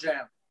door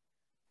jamb.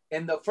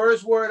 And the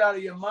first word out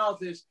of your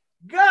mouth is,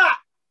 God!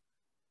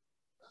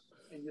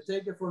 And you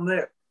take it from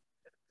there.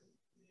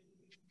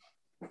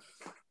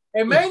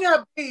 It may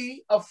not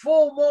be a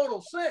full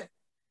mortal sin,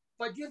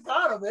 but you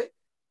thought of it.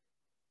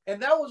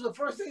 And that was the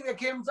first thing that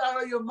came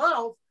out of your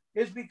mouth,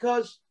 is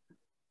because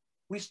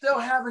we still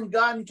haven't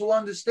gotten to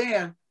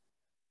understand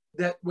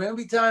that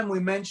every time we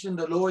mention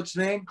the Lord's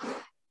name,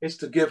 it's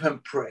to give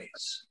him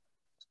praise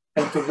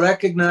and to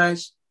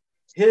recognize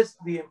his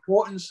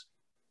importance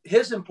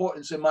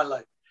in my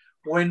life.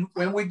 When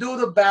we do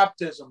the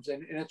baptisms,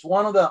 and it's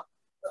one of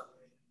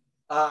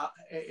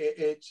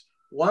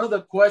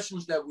the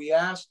questions that we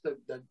ask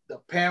the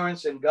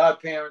parents and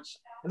godparents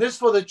And this is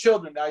for the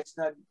children.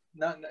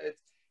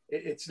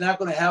 It's not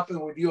going to happen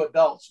with you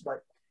adults,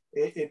 but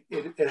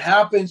it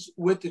happens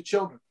with the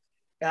children.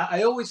 And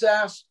I always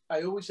ask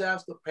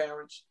the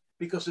parents,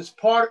 because it's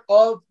part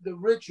of the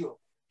ritual.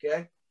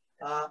 Okay,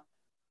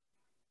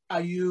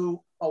 are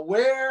you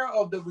aware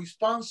of the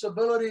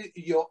responsibility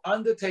you're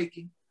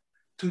undertaking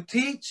to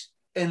teach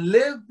and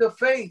live the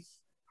faith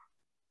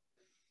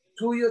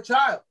to your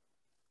child?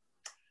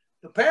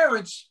 The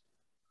parents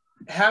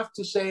have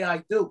to say,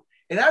 I do.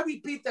 And I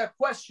repeat that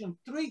question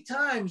 3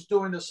 times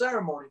during the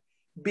ceremony,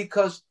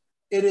 because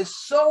it is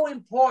so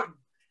important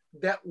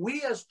that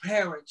we as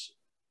parents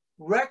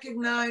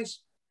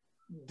recognize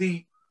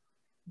the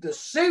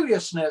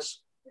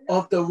seriousness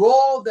of the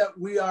role that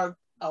we are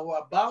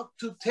about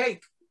to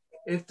take.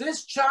 If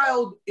this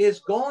child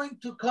is going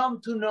to come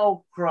to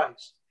know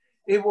Christ,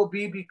 it will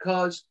be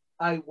because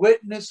I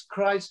witnessed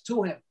Christ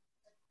to him.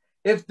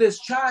 If this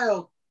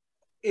child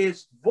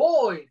is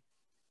void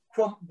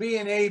from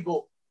being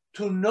able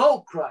to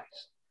know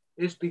Christ,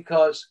 it's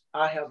because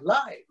I have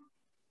lied.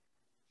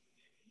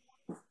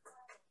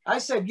 I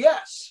said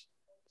yes,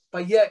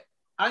 but yet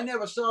I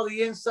never saw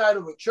the inside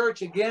of a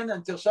church again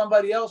until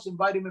somebody else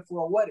invited me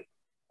for a wedding.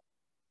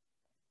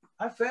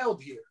 I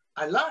failed here.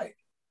 I lied,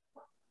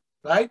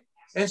 right?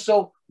 And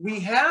so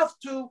we have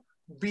to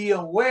be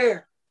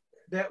aware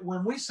that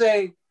when we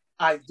say,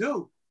 I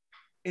do,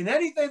 in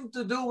anything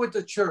to do with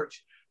the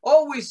church,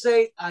 always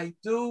say, I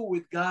do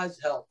with God's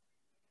help.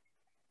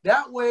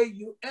 That way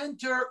you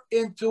enter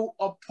into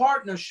a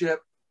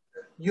partnership.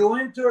 You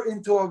enter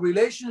into a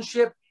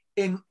relationship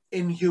in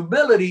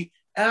humility,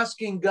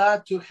 asking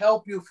God to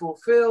help you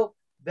fulfill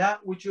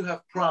that which you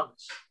have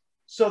promised,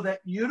 so that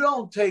you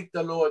don't take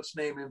the Lord's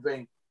name in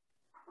vain.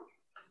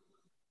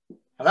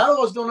 A lot of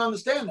us don't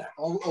understand that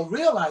or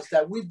realize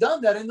that we've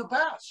done that in the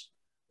past.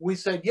 We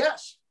said,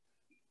 yes,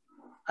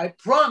 I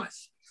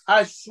promise.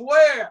 I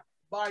swear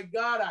by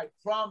God, I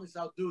promise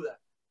I'll do that.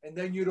 And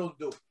then you don't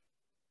do it.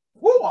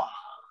 Woo-ah.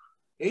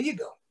 Here you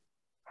go.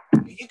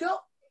 Here you go.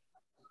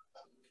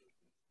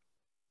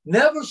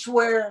 Never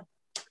swear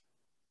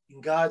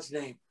in God's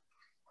name.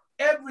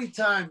 Every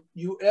time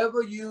you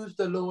ever use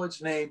the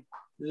Lord's name,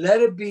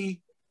 let it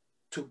be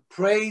to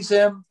praise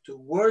him, to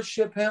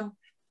worship him,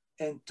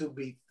 and to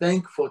be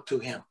thankful to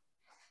him.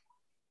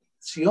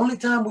 It's the only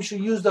time we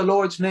should use the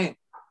Lord's name.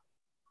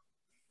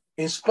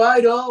 In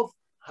spite of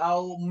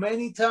how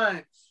many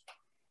times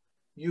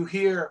you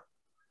hear,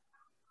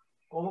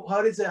 oh,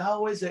 how is it?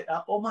 How is it?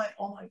 Oh my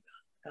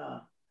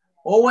God.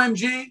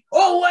 OMG.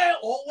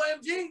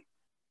 OMG.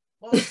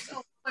 Well,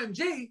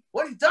 OMG.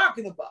 What are you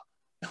talking about?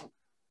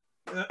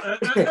 I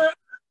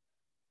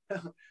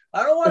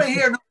don't want to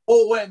hear no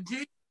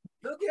OMG.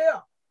 Look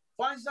here.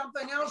 Find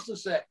something else to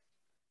say.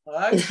 All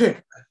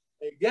right.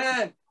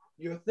 Again,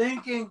 you're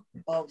thinking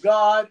of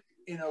God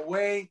in a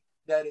way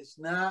that is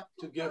not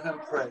to give him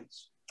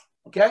praise.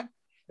 Okay.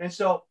 And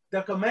so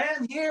the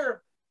command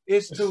here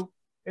is to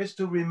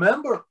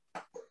remember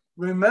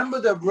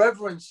the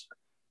reverence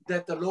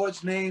that the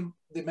Lord's name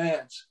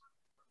demands.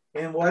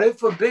 And what it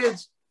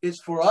forbids is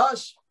for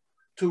us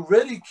to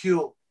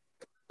ridicule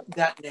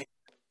that name.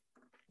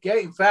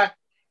 Okay. In fact,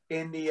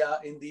 in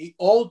the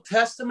Old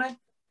Testament,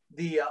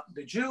 the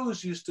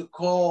Jews used to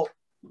call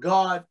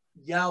God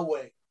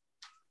Yahweh.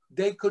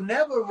 They could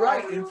never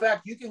write. In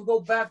fact, you can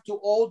go back to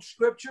old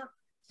scripture.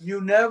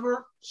 You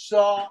never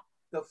saw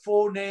the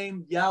full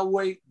name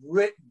Yahweh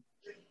written,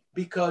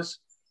 because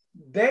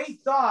they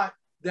thought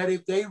that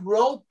if they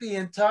wrote the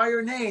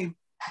entire name,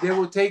 they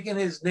were taking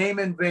his name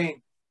in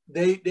vain.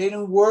 They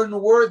weren't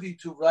worthy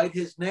to write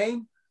his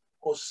name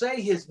or say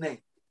his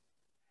name.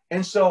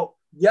 And so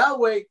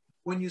Yahweh,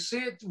 when you see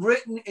it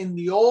written in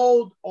the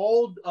old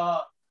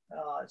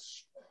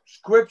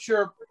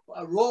scripture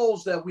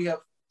rolls that we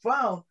have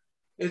found,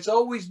 it's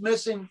always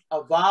missing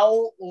a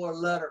vowel or a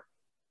letter,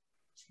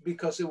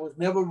 because it was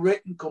never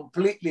written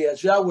completely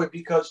as Yahweh,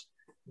 because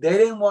they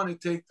didn't want to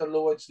take the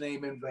Lord's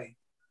name in vain.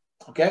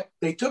 Okay,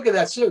 they took it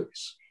that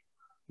serious.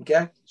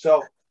 Okay,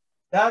 so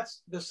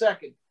that's the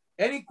second.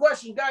 Any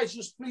question, guys?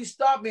 Just please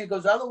stop me,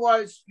 because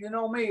otherwise, you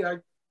know me,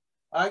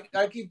 I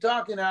keep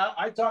talking.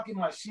 I talk in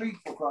my sleep,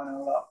 for crying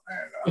out loud.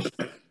 There you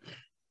go.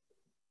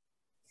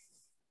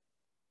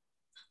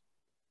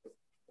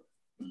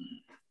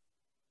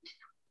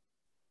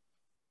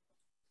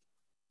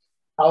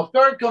 Our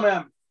third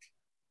commandment.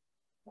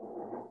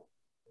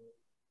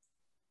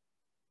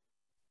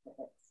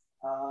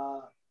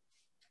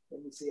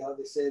 Let me see how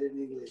they say it in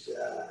English.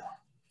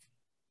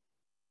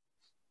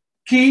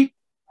 Keep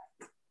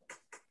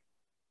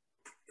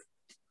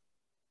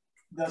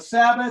the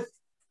Sabbath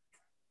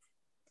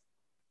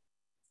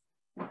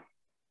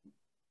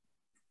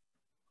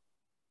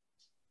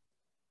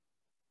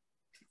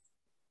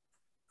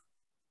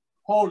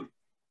holy.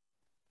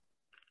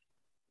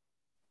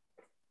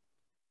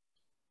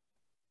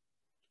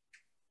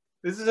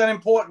 This is an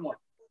important one.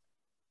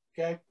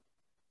 Okay?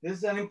 This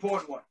is an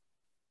important one.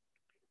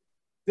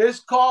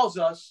 This calls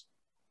us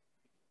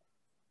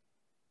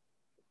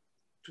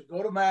to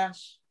go to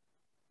Mass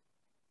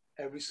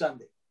every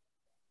Sunday.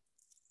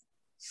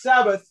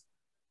 Sabbath,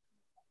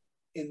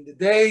 in the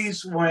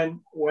days when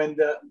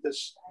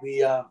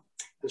the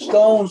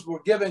stones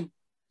were given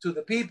to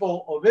the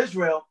people of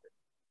Israel,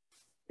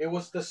 it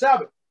was the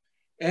Sabbath.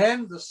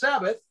 And the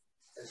Sabbath,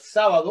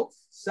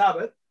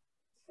 Sabbath,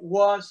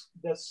 was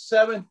the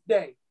seventh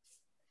day.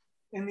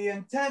 And the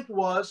intent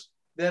was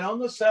that on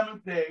the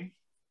seventh day,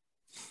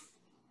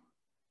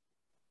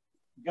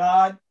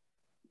 God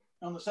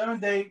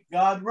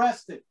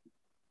rested.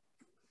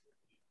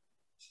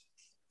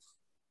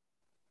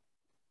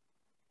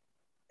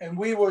 And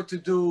we were to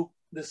do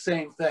the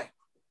same thing.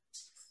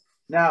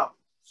 Now,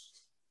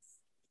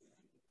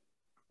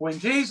 when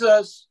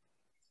Jesus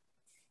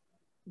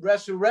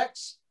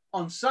resurrects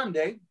on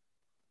Sunday,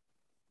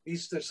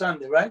 Easter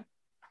Sunday, right?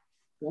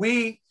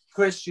 We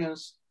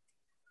Christians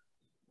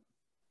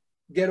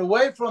get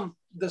away from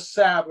the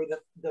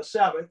Sabbath, the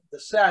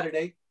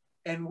Saturday,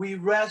 and we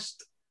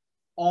rest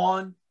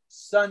on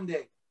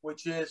Sunday,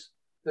 which is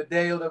the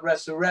day of the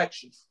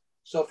resurrection.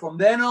 So from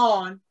then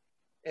on,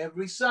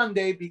 every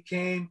Sunday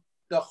became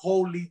the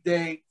holy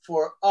day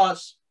for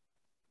us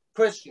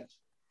Christians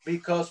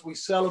because we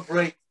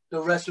celebrate the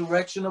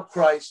resurrection of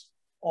Christ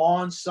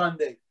on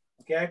Sunday.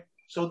 Okay.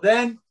 So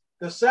then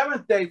the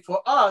seventh day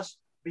for us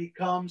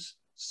becomes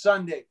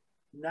Sunday,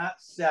 not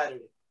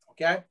Saturday.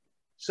 Okay.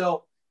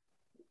 So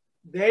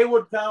they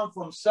would count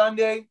from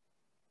Sunday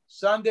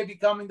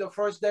becoming the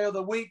first day of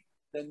the week,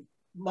 then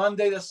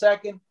Monday the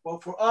second.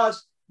 But for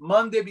us,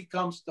 Monday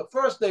becomes the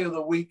first day of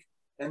the week,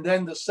 and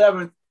then the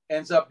seventh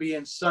ends up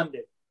being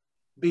Sunday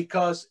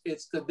because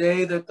it's the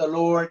day that the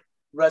Lord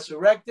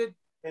resurrected.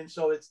 And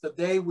so it's the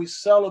day we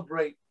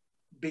celebrate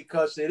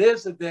because it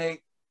is the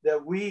day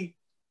that we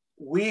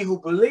who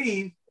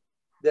believe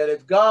that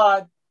if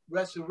God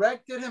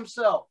resurrected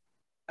himself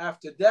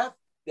after death,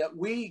 that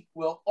we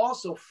will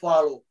also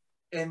follow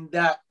in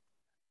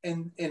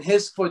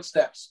his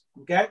footsteps.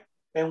 Okay.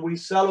 And we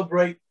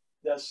celebrate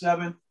the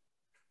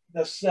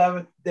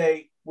seventh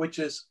day, which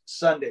is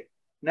Sunday.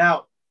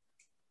 Now,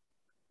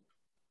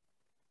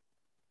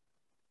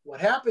 what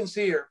happens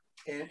here,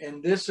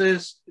 and this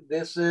is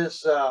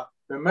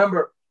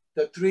remember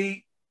the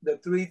three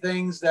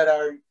things that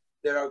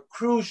are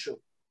crucial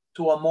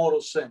to a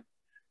mortal sin.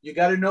 You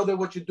got to know that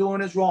what you're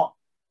doing is wrong.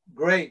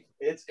 Great,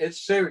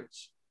 it's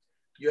serious.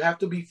 You have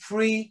to be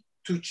free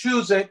to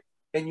choose it,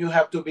 and you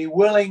have to be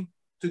willing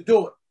to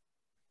do it.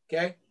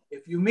 Okay,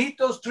 if you meet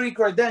those three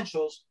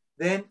credentials,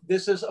 then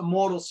this is a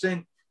mortal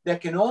sin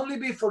that can only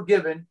be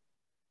forgiven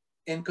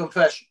in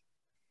confession.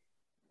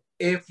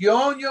 If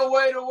you're on your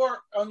way to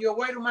work, on your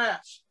way to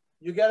mass,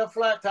 you get a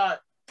flat tire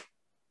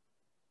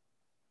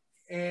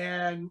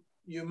and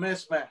you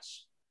miss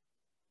mass.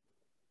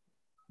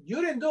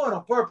 You didn't do it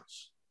on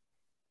purpose.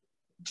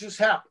 It just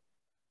happened.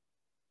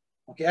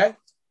 Okay?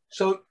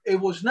 So it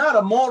was not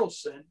a mortal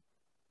sin.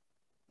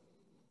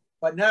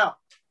 But now,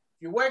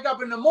 if you wake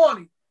up in the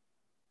morning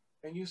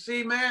and you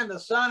see, man, the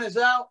sun is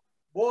out,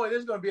 boy, this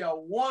is going to be a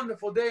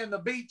wonderful day on the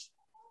beach.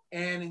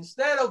 And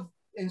instead of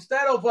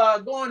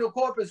going to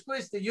Corpus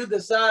Christi, you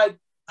decide,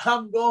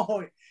 I'm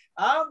going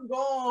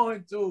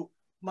to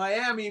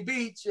Miami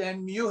Beach,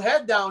 and you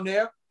head down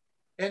there.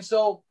 And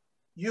so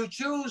you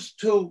choose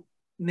to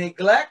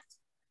neglect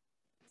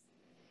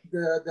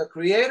the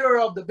creator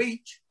of the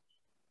beach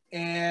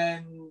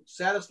and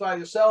satisfy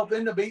yourself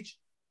in the beach.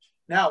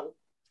 Now,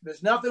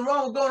 there's nothing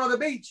wrong with going to the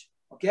beach,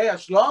 okay?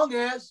 As long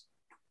as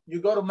you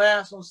go to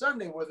mass on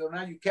Sunday, whether or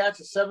not you catch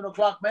a 7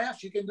 o'clock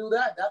mass, you can do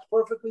that. That's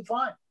perfectly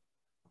fine,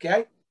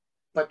 okay?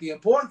 But the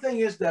important thing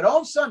is that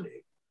on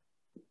Sunday,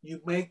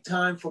 you make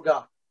time for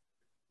God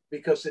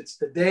because it's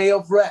the day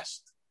of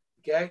rest,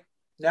 okay?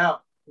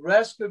 Now,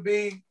 rest could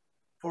be,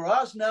 for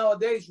us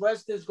nowadays,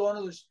 rest is going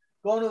to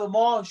the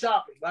mall and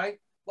shopping, right?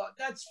 But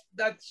that's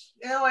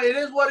it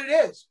is what it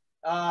is.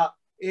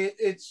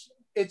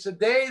 It's a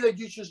day that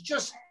you should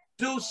just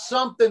do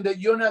something that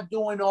you're not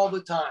doing all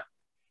the time.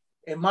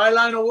 In my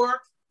line of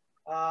work,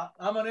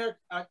 I'm an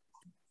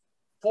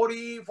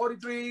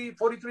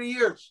 43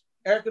 years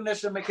air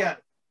conditioner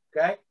mechanic.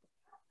 Okay,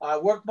 I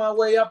worked my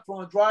way up from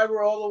a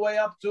driver all the way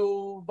up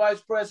to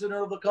vice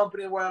president of the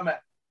company where I'm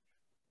at.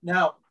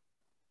 Now,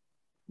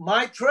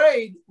 my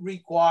trade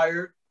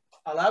required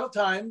a lot of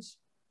times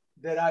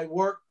that I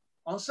work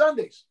on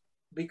Sundays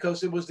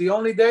because it was the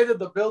only day that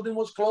the building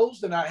was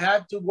closed, and I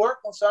had to work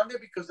on Sunday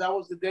because that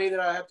was the day that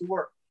I had to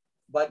work.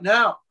 But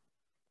now,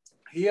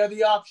 here are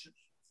the options.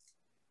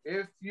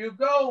 If you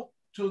go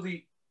to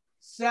the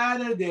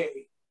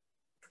Saturday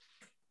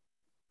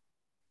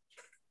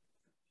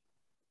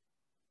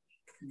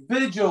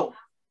vigil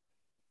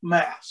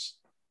mass,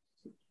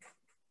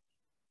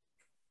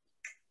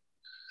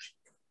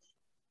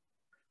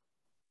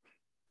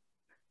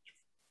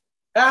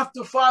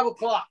 after 5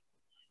 o'clock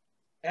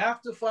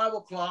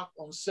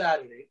on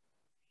Saturday,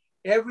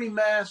 every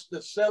mass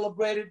that's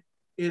celebrated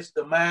is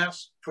the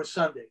mass for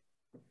Sunday.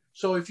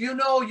 So if you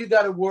know you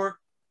got to work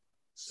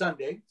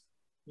Sunday,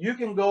 you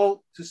can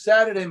go to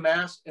Saturday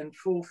mass and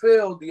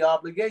fulfill the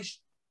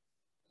obligation.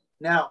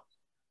 Now,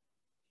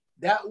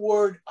 that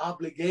word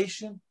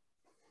obligation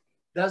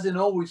doesn't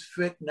always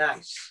fit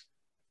nice.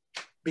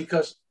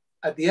 Because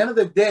at the end of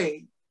the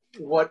day,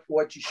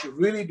 what you should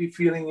really be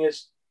feeling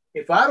is,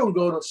 if I don't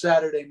go to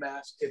Saturday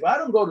Mass, if I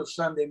don't go to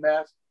Sunday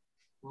Mass,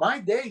 my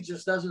day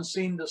just doesn't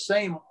seem the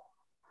same.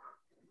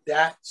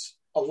 That's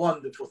a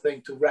wonderful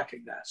thing to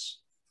recognize.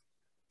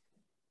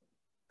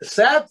 The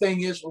sad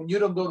thing is when you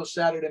don't go to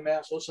Saturday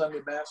Mass or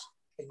Sunday Mass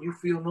and you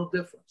feel no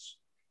difference.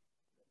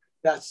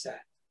 That's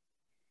sad.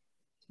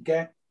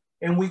 Okay?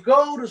 And we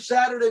go to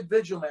Saturday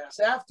Vigil Mass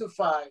after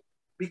 5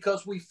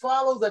 because we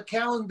follow the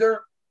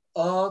calendar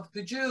of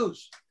the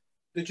Jews.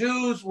 The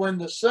Jews, when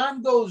the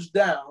sun goes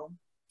down,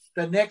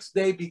 the next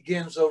day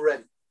begins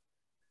already.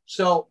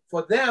 So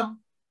for them,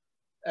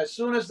 as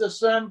soon as the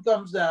sun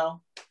comes down,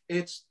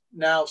 it's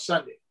now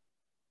Sunday.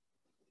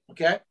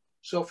 Okay?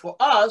 So for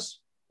us,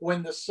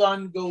 when the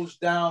sun goes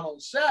down on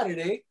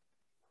Saturday,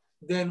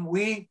 then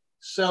we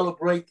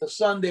celebrate the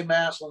Sunday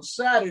Mass on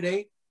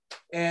Saturday.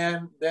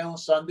 And then on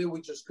Sunday,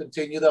 we just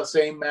continue the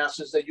same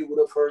masses that you would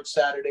have heard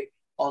Saturday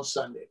on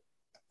Sunday.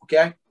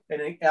 Okay?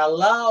 And it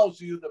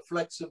allows you the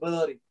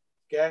flexibility.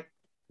 Okay?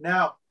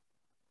 Now,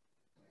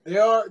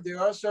 there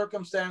are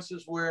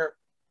circumstances where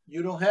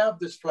you don't have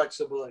this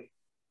flexibility.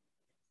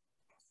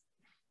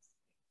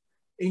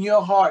 In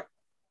your heart,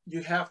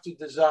 you have to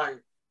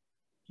desire.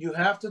 You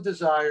have to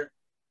desire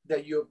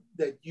that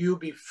you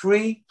be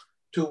free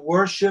to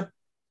worship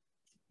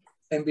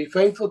and be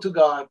faithful to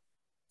God,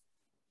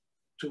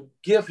 to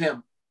give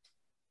him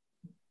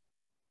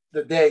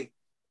the day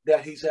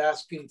that he's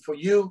asking for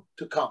you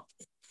to come.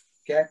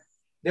 Okay?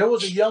 There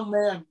was a young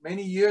man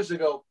many years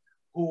ago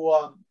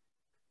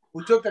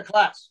who took a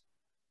class,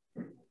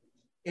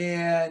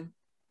 and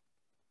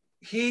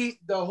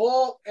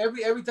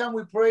every time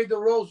we prayed the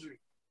rosary,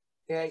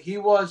 he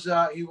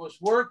was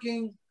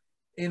working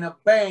in a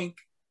bank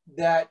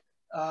that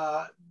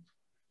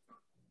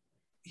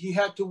he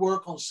had to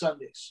work on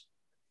Sundays,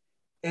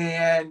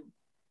 and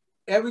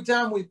every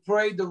time we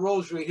prayed the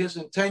rosary, his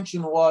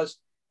intention was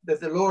that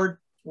the Lord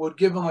would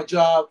give him a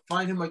job,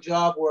 find him a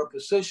job or a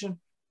position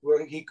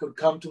where he could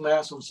come to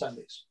Mass on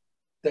Sundays,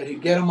 that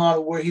he'd get him out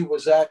of where he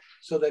was at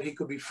so that he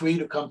could be free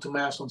to come to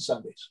Mass on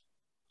Sundays.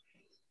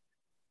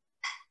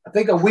 I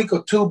think a week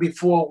or two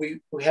before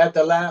we had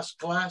the last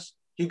class,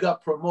 he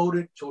got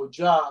promoted to a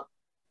job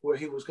where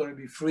he was going to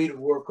be free to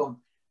work on,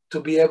 to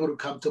be able to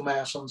come to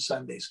Mass on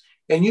Sundays.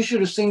 And you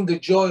should have seen the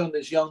joy on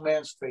this young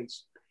man's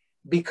face,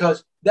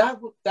 because that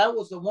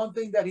was the one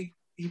thing that he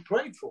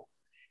prayed for.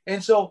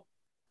 And so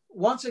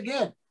once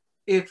again,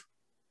 if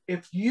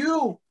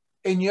you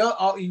in your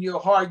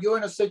heart, you're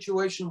in a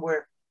situation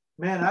where,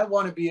 man, I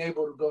want to be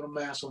able to go to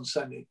Mass on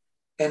Sunday,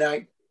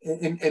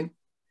 and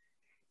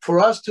for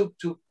us to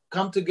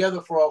come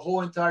together for a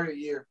whole entire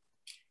year,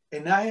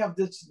 and I have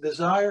this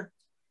desire,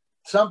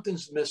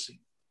 something's missing.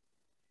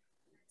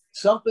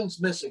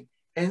 Something's missing.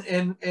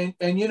 And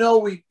you know,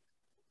 we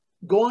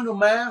going to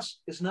Mass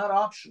is not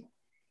optional.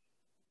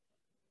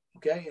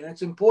 Okay, and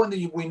it's important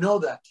that we know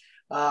that.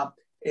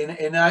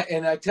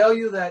 And I tell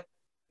you that,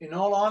 in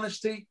all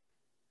honesty,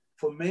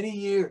 for many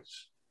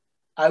years,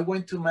 I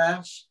went to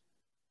Mass,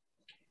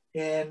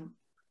 and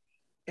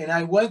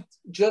I went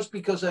just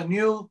because I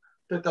knew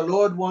that the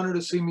Lord wanted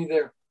to see me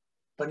there,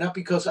 but not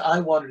because I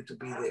wanted to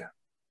be there.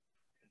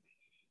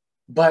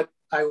 But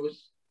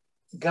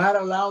God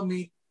allowed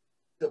me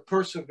the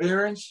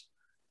perseverance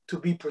to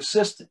be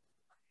persistent.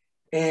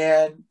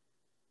 And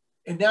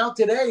now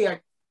today,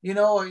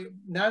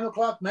 9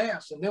 o'clock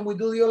Mass, and then we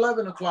do the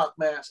 11 o'clock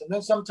Mass, and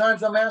then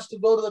sometimes I'm asked to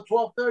go to the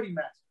 12:30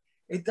 Mass.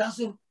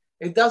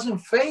 It doesn't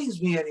faze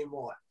me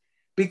anymore,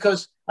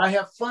 because I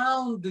have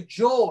found the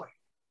joy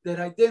that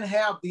I didn't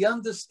have, the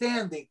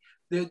understanding,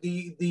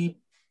 the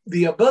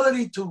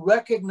ability to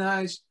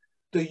recognize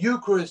the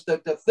Eucharist,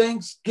 that the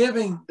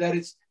thanksgiving that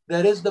is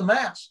the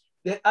Mass,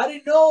 that I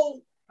didn't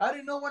know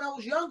when I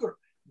was younger,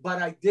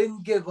 but I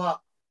didn't give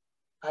up.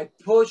 I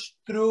pushed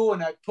through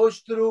and I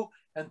pushed through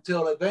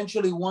until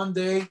eventually one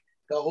day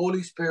the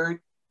Holy Spirit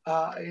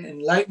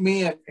enlightened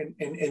me, and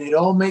it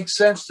all makes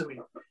sense to me.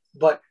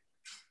 But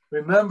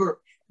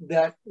remember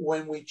that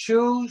when we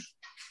choose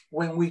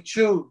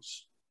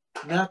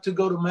not to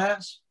go to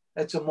Mass,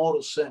 that's a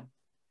mortal sin.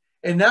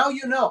 And now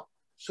you know.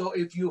 So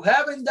if you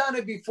haven't done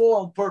it before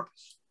on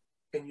purpose,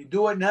 and you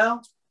do it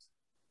now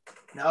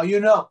you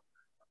know.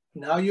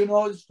 Now you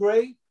know it's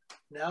great.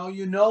 Now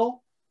you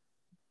know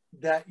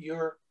that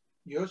you're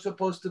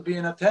supposed to be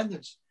in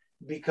attendance,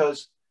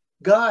 because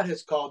God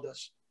has called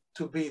us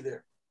to be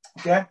there.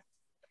 Okay?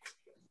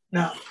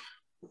 Now,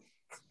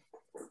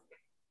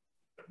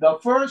 the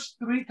first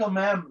 3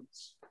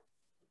 commandments,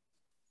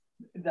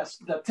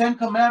 the 10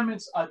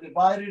 commandments are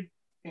divided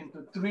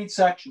into 3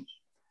 sections.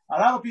 A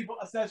lot of people,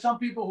 there's some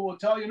people who will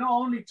tell you, no,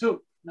 only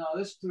 2. No,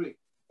 there's 3.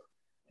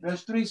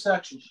 There's 3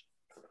 sections.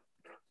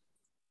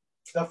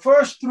 The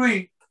first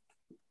 3,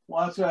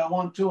 well, that's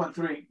 1, 2, and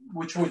 3,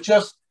 which we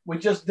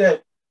just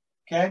did.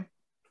 Okay?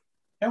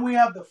 And we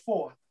have the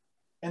 4th.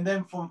 And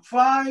then from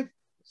 5,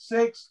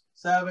 6,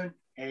 7,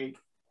 8,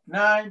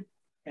 9,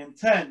 and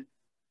 10,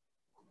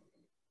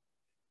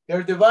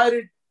 they're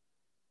divided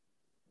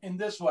in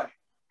this way.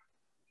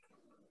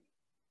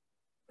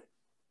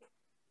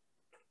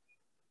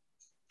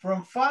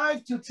 From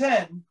 5 to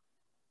 10,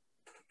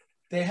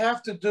 they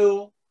have to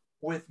do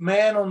with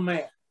man on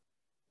man.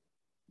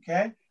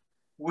 Okay?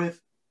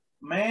 With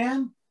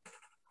man.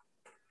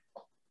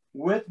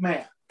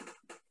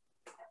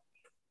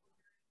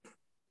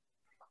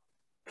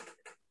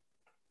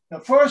 The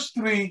first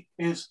three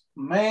is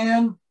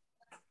man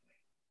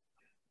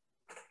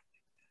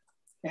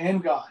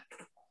and God.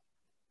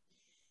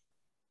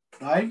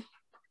 Right?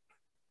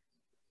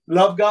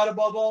 Love God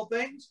above all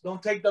things.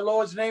 Don't take the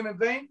Lord's name in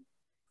vain.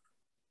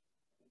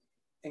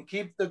 And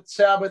keep the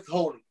Sabbath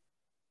holy.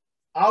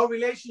 Our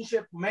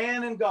relationship,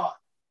 man and God,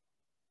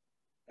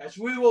 as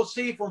we will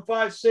see from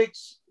 5,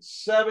 6,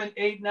 7,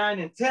 8, 9,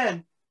 and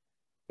 10,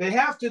 they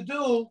have to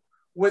do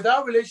with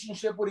our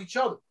relationship with each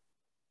other.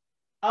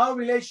 Our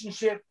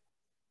relationship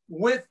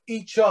with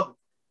each other.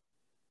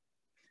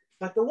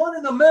 But the one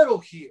in the middle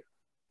here,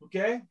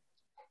 okay,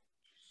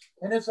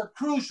 and it's a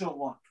crucial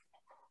one.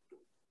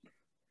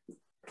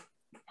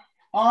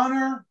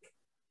 Honor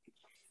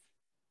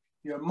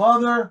your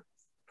mother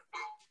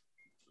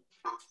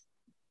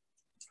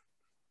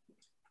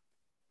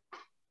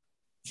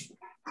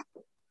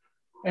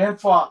and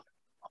father.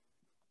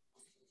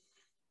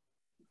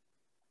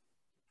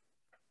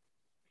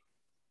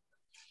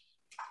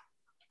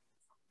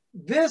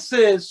 This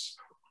is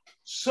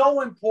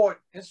so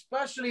important,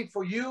 especially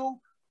for you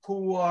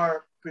who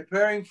are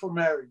preparing for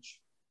marriage.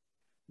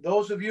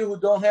 Those of you who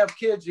don't have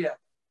kids yet,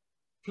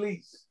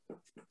 please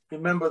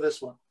remember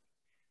this one.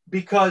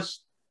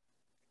 Because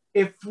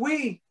if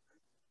we,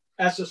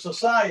 as a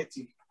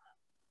society,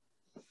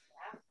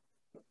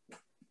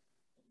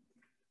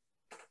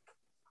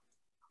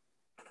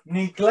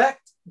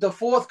 neglect the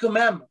fourth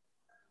commandment,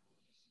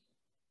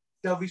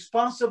 the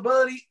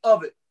responsibility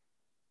of it,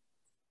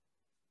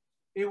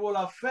 it will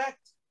affect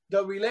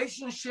the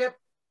relationship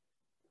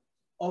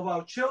of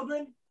our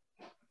children,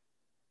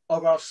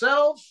 of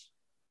ourselves,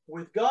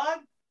 with God,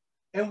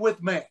 and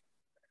with man.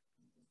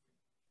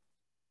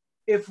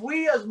 If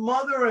we as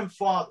mother and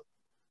father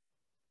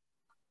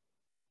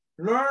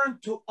learn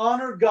to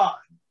honor God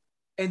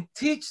and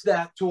teach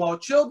that to our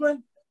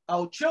children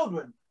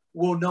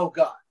will know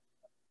God.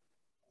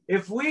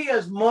 If we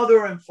as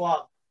mother and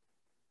father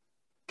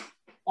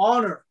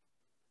honor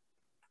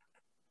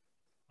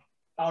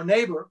our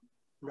neighbor,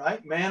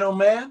 right, man on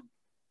man,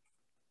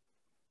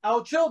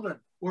 our children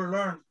will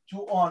learn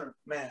to honor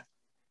man.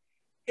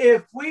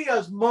 If we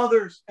as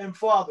mothers and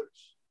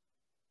fathers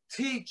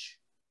teach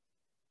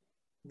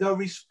the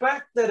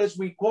respect that is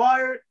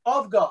required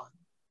of God,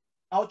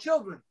 our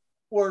children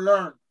will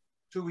learn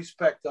to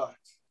respect God.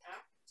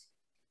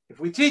 If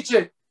we teach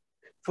it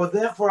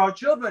for our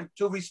children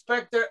to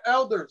respect their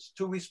elders,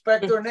 to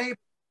respect their neighbors,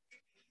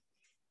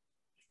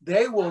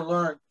 they will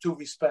learn to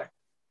respect.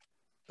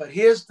 But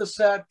here's the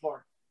sad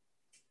part,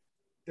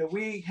 that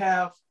we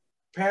have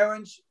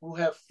parents who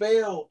have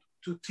failed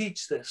to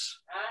teach this.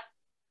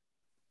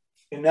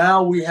 And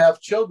now we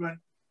have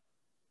children,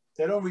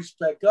 they don't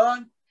respect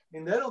God,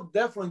 and they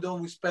definitely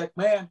don't respect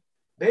man.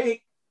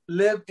 They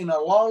live in a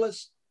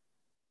lawless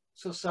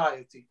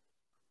society.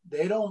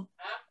 They do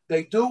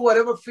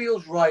whatever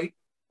feels right,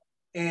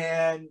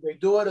 and they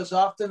do it as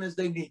often as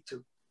they need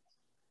to,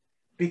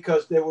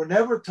 because they were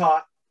never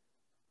taught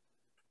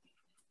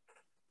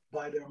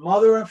by their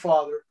mother and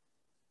father.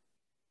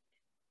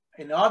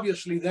 And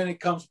obviously then it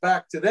comes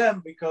back to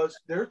them, because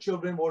their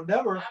children will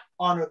never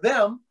honor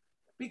them,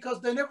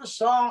 because they never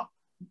saw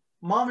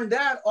mom and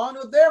dad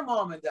honor their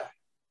mom and dad.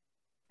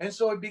 And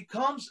so it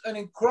becomes an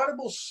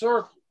incredible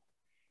circle.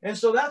 And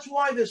so that's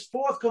why this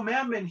fourth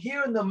commandment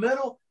here in the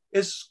middle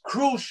is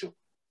crucial.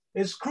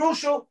 It's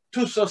crucial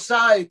to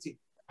society,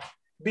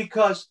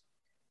 because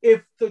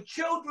if the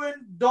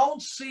children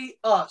don't see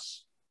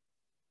us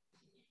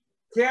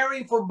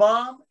caring for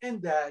mom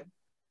and dad,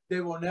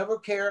 they will never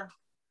care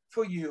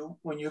for you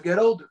when you get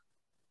older.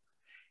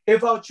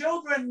 If our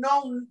children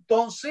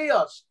don't see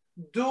us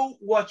do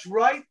what's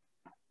right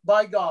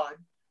by God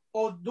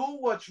or do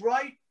what's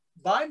right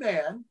by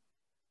man,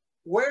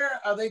 where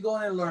are they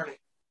going to learn it?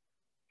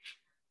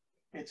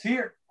 It's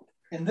here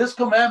in this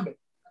commandment.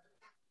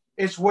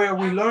 It's where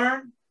we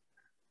learn.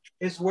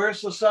 It's where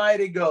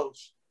society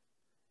goes.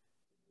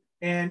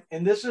 And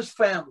this is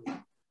family.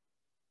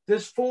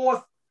 This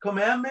fourth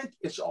commandment,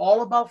 it's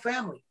all about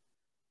family.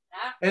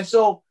 And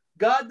so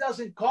God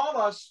doesn't call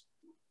us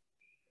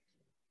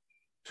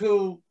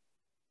to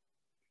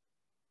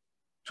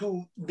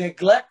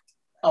neglect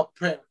our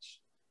parents,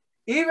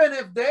 even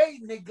if they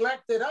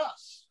neglected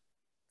us.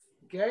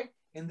 Okay,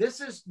 and this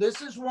is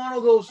one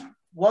of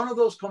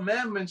those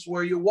commandments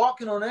where you're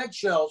walking on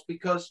eggshells,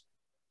 because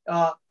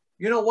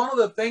one of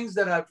the things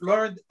that I've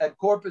learned at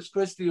Corpus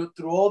Christi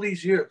through all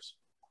these years,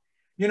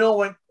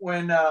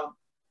 when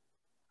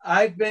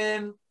I've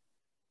been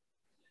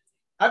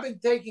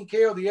taking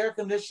care of the air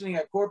conditioning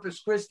at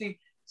Corpus Christi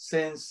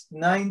since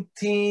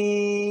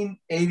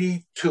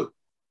 1982.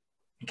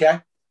 Okay.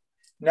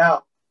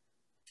 Now,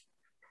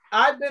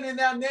 I've been in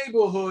that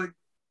neighborhood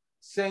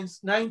since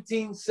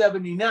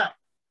 1979.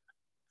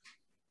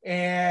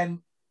 And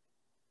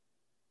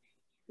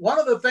one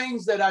of the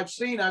things that I've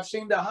seen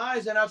the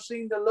highs and I've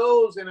seen the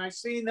lows, and I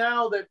see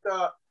now that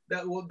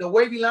the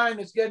wavy line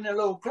is getting a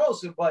little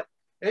closer, but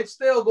it's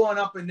still going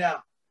up and down.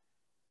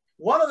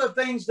 One of the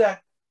things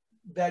that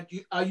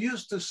I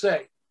used to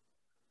say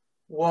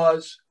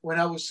was when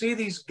I would see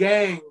these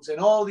gangs and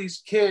all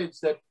these kids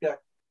that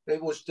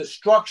it was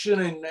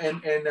destruction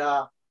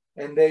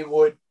and they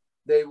would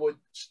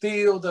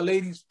steal the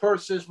ladies'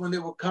 purses when they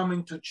were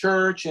coming to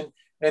church and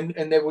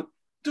they would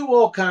do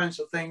all kinds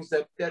of things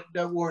that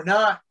were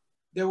not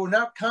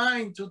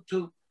kind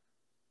to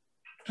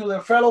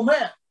their fellow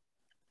man.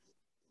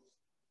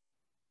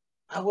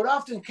 I would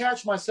often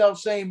catch myself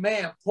saying,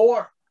 man,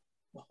 poor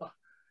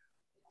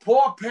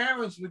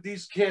parents with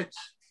these kids.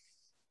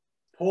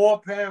 Poor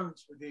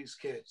parents with these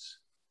kids.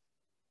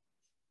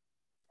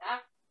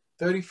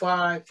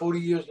 35, 40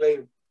 years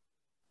later,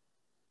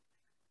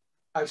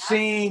 I've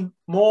seen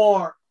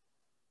more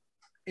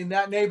in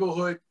that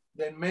neighborhood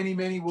than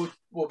many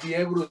will be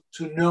able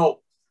to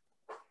know.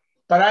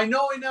 But I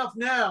know enough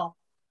now.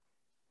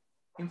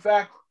 In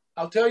fact,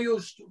 I'll tell you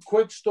a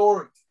quick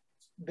story.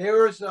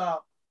 There's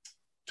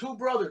two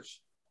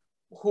brothers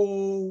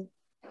who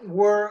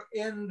were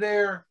in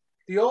the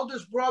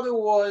oldest brother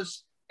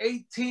was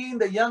 18,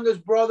 the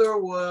youngest brother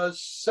was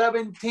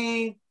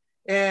 17,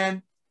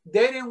 and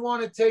they didn't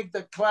want to take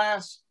the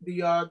class, the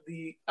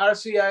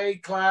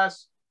RCIA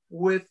class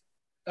with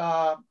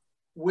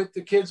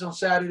the kids on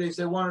Saturdays.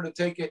 They wanted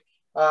to take it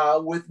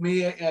with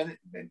me, and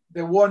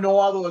there were no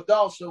other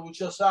adults, so it was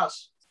just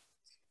us.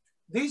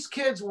 These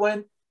kids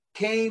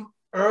came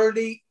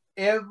early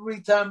every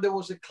time there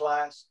was a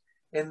class,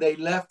 and they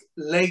left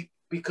late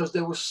because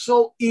they were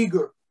so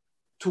eager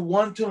to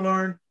want to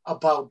learn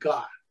about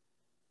God.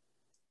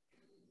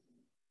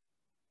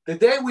 The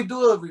day we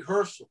do a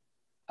rehearsal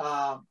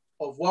of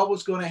what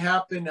was going to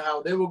happen,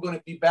 how they were going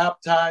to be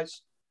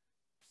baptized,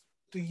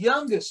 the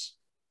youngest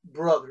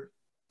brother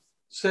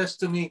says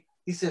to me,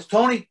 he says,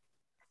 Tony,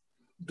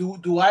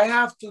 do I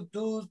have to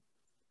do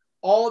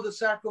all the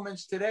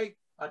sacraments today?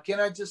 Can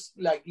I just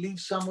leave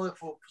some of it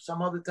for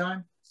some other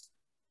time?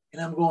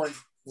 And I'm going,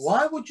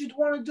 why would you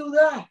want to do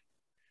that?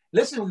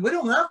 Listen, we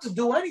don't have to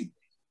do anything.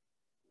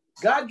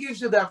 God gives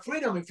you that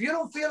freedom. If you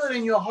don't feel it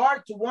in your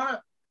heart to want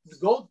to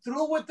go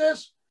through with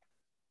this,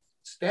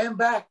 stand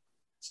back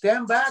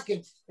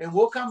and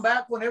we'll come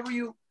back whenever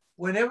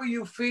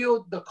you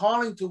feel the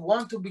calling to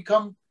want to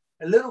become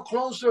a little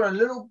closer and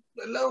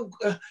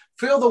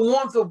feel the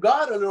warmth of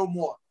God a little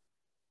more.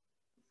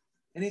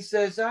 And he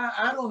says,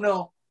 I don't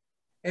know.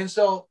 And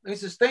so he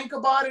says, think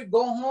about it,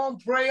 go home,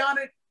 pray on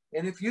it.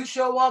 And if you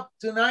show up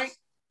tonight,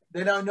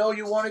 then I know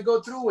you want to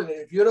go through with it.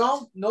 If you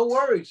don't, no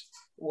worries.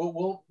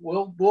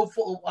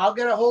 I'll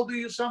get a hold of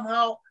you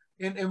somehow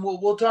and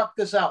we'll talk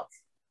this out.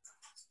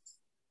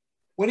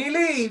 When he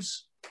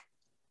leaves,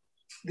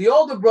 the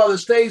older brother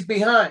stays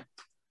behind.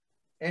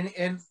 And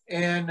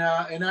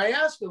I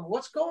asked him,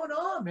 what's going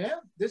on, man?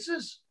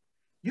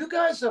 You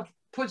guys have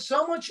put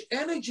so much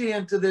energy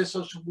into this.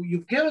 So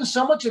you've given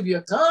so much of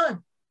your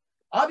time.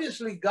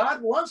 Obviously,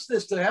 God wants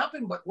this to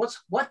happen, but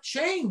what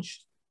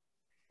changed?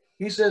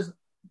 He says,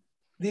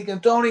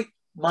 Deacon Tony,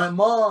 my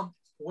mom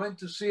went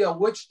to see a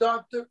witch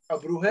doctor, a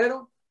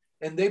brujero,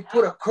 and they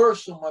put a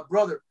curse on my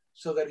brother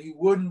so that he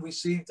wouldn't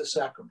receive the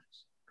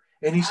sacraments.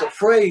 And he's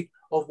afraid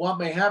of what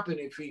may happen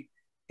if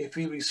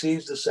he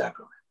receives the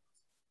sacrament.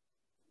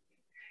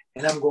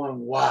 And I'm going,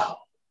 wow.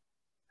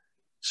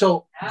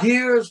 So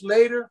years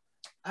later,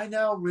 I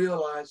now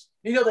realize,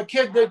 the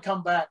kid did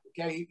come back.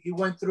 Okay, he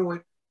went through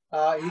it.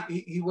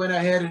 He went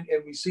ahead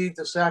and received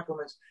the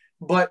sacraments.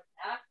 But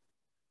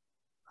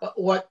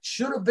what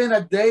should have been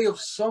a day of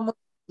so much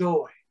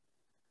joy,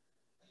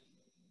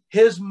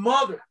 his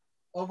mother,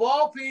 of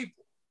all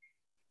people,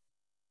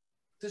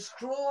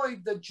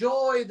 destroyed the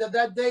joy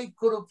that day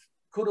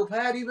could have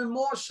had even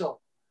more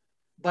so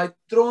by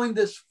throwing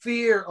this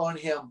fear on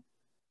him.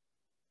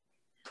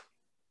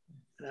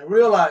 And I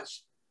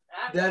realized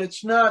that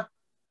it's not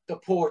the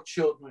poor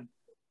children,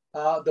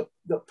 the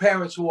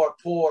parents who are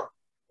poor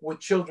with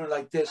children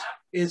like this.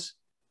 It's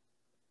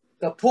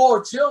the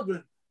poor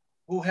children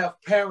who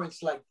have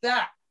parents like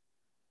that.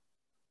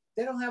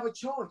 They don't have a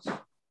choice.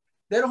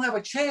 They don't have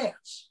a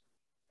chance.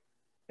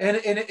 And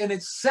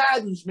it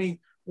saddens me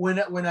when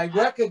I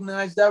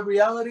recognize that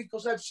reality,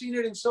 because I've seen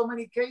it in so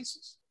many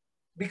cases,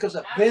 because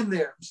I've been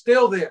there, I'm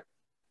still there,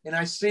 and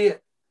I see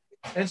it.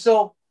 And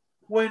so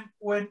when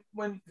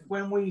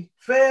we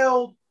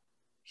failed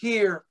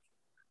here,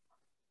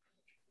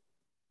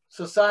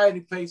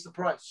 society pays the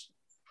price.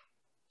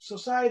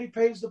 Society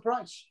pays the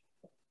price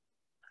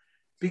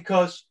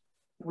because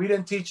we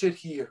didn't teach it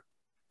here.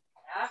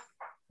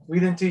 We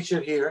didn't teach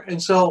it here.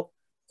 And so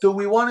do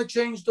we want to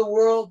change the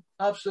world?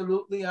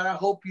 Absolutely. And I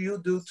hope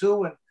you do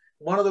too. And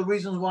one of the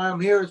reasons why I'm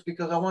here is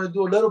because I want to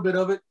do a little bit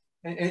of it,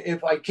 and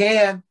if I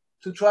can,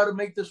 to try to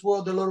make this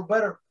world a little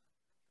better.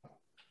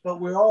 But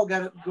we're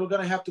going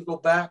to have to go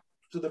back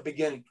to the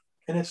beginning,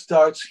 and it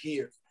starts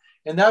here.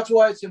 And that's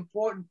why it's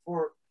important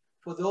for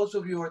for those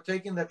of you who are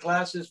taking the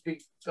classes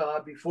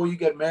before you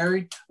get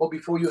married or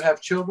before you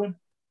have children,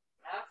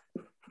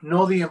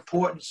 know the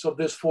importance of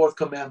this fourth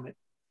commandment.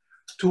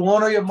 To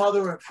honor your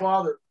mother and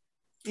father,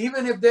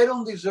 even if they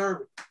don't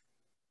deserve it.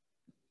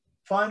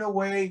 Find a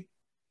way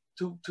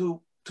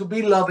to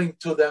be loving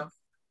to them,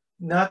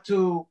 not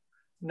to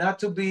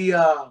be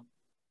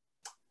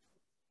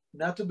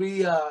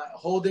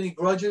hold any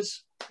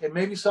grudges. And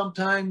maybe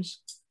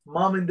sometimes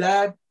mom and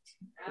dad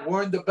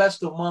weren't the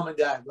best of mom and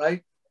dad,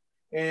 right?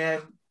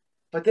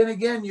 But then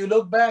again, you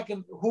look back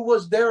and who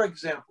was their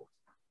example?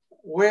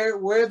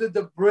 Where did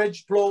the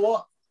bridge blow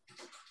up?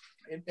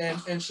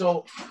 And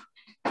so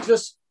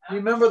just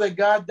remember that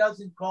God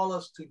doesn't call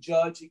us to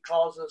judge; He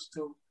calls us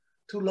to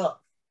love,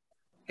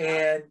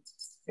 and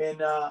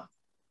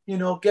you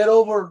know, get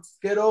over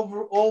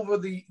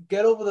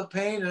the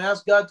pain and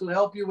ask God to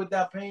help you with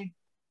that pain,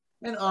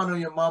 and honor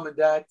your mom and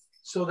dad,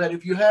 so that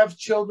if you have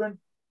children,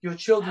 your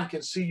children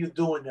can see you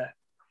doing that.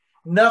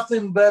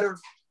 Nothing better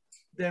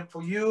than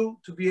for you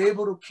to be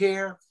able to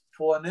care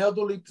for an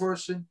elderly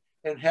person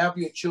and have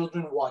your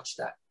children watch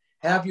that,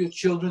 have your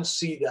children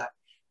see that.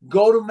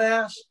 Go to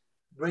Mass.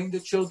 Bring the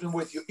children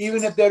with you,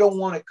 even if they don't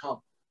want to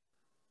come.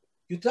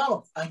 You tell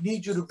them, I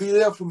need you to be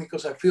there for me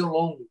because I feel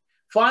lonely.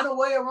 Find a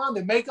way around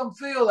it. Make them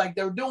feel like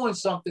they're doing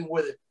something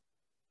with it.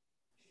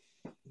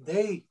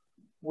 They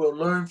will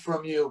learn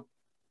from you.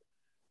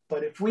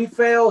 But if we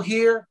fail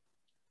here,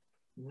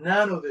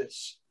 none of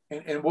this.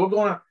 And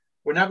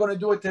we're not going to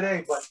do it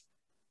today, but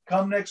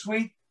come next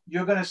week,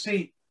 you're going to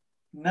see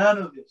none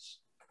of this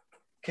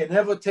can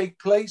ever take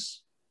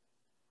place.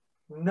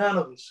 None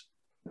of this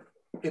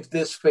if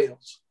this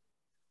fails.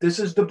 This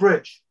is the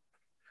bridge.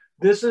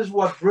 This is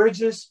what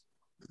bridges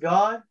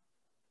God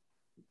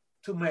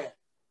to man.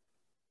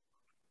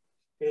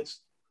 It's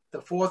the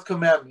fourth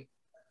commandment,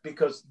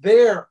 because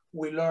there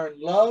we learn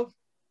love,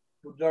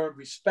 we learn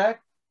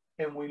respect,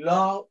 and we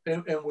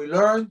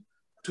learn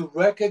to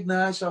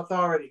recognize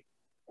authority.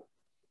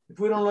 If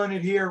we don't learn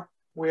it here,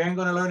 we ain't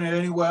going to learn it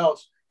anywhere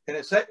else. And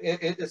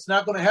it's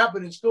not going to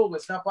happen in school.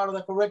 It's not part of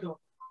the curriculum.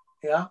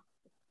 Yeah.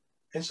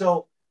 And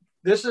so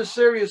this is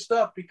serious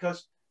stuff,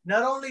 because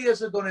not only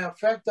is it going to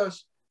affect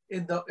us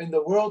in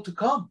the world to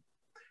come,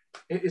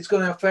 it's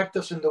going to affect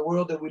us in the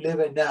world that we live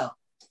in now.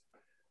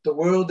 The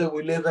world that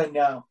we live in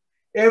now.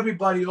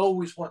 Everybody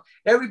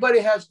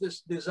has this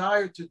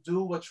desire to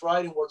do what's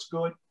right and what's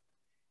good.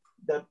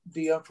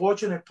 The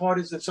unfortunate part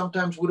is that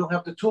sometimes we don't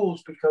have the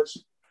tools,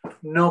 because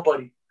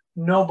nobody,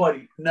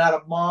 not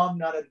a mom,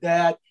 not a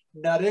dad,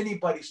 not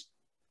anybody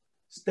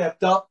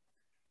stepped up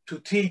to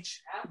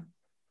teach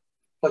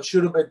what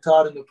should have been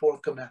taught in the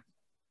fourth commandment.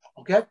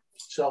 Okay?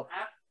 So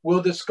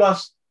we'll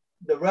discuss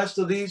the rest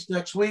of these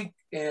next week.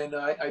 And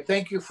I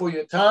thank you for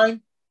your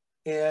time.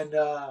 And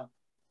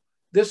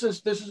this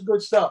is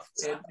good stuff.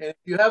 And if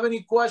you have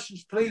any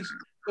questions, please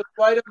just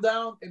write them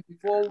down. And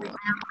before we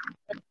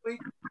next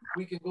week,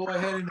 we can go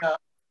ahead and go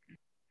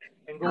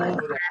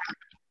over that.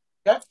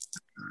 Okay?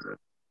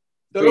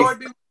 The Lord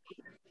be with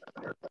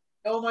you.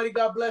 Almighty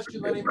God bless you.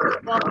 In the name of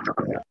the Father,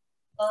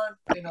 Son,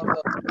 and of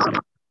the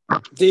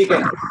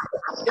Deacon.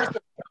 Yes, sir.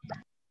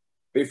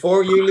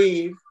 Before you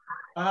leave,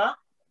 Uh-huh.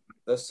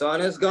 the sun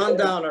has gone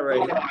down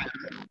already.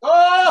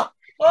 Oh,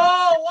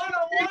 what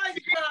a wise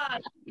guy.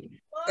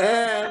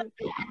 And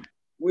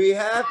we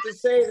have to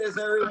say this,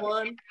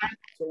 everyone.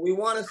 So we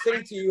want to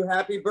sing to you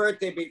happy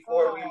birthday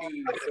before we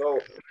leave. So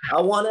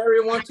I want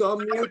everyone to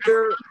unmute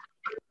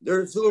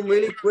their Zoom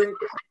really quick.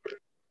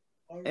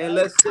 Right. And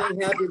let's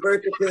sing happy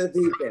birthday to the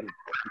deacon.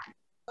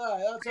 All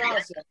right, that's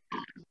awesome.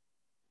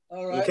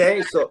 All right.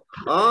 Okay, so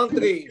on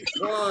 3,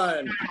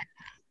 1,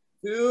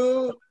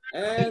 2,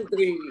 and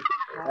 3.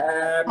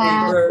 Happy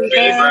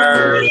birthday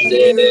to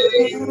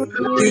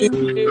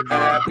you.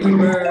 Happy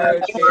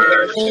birthday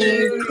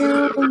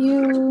to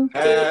you.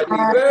 Happy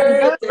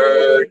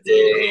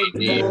birthday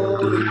to you.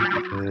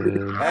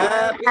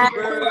 Happy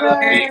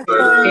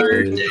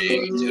birthday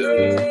to you.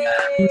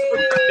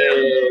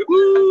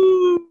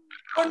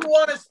 Wouldn't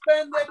want to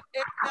spend it.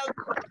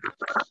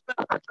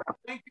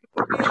 Thank you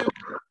for being here.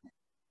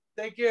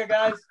 Take care,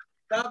 guys.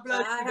 God bless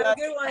you guys. Have a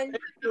good one. Thank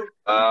you.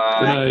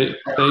 Good night.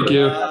 Thank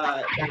you.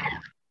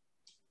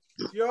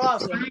 You're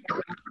awesome.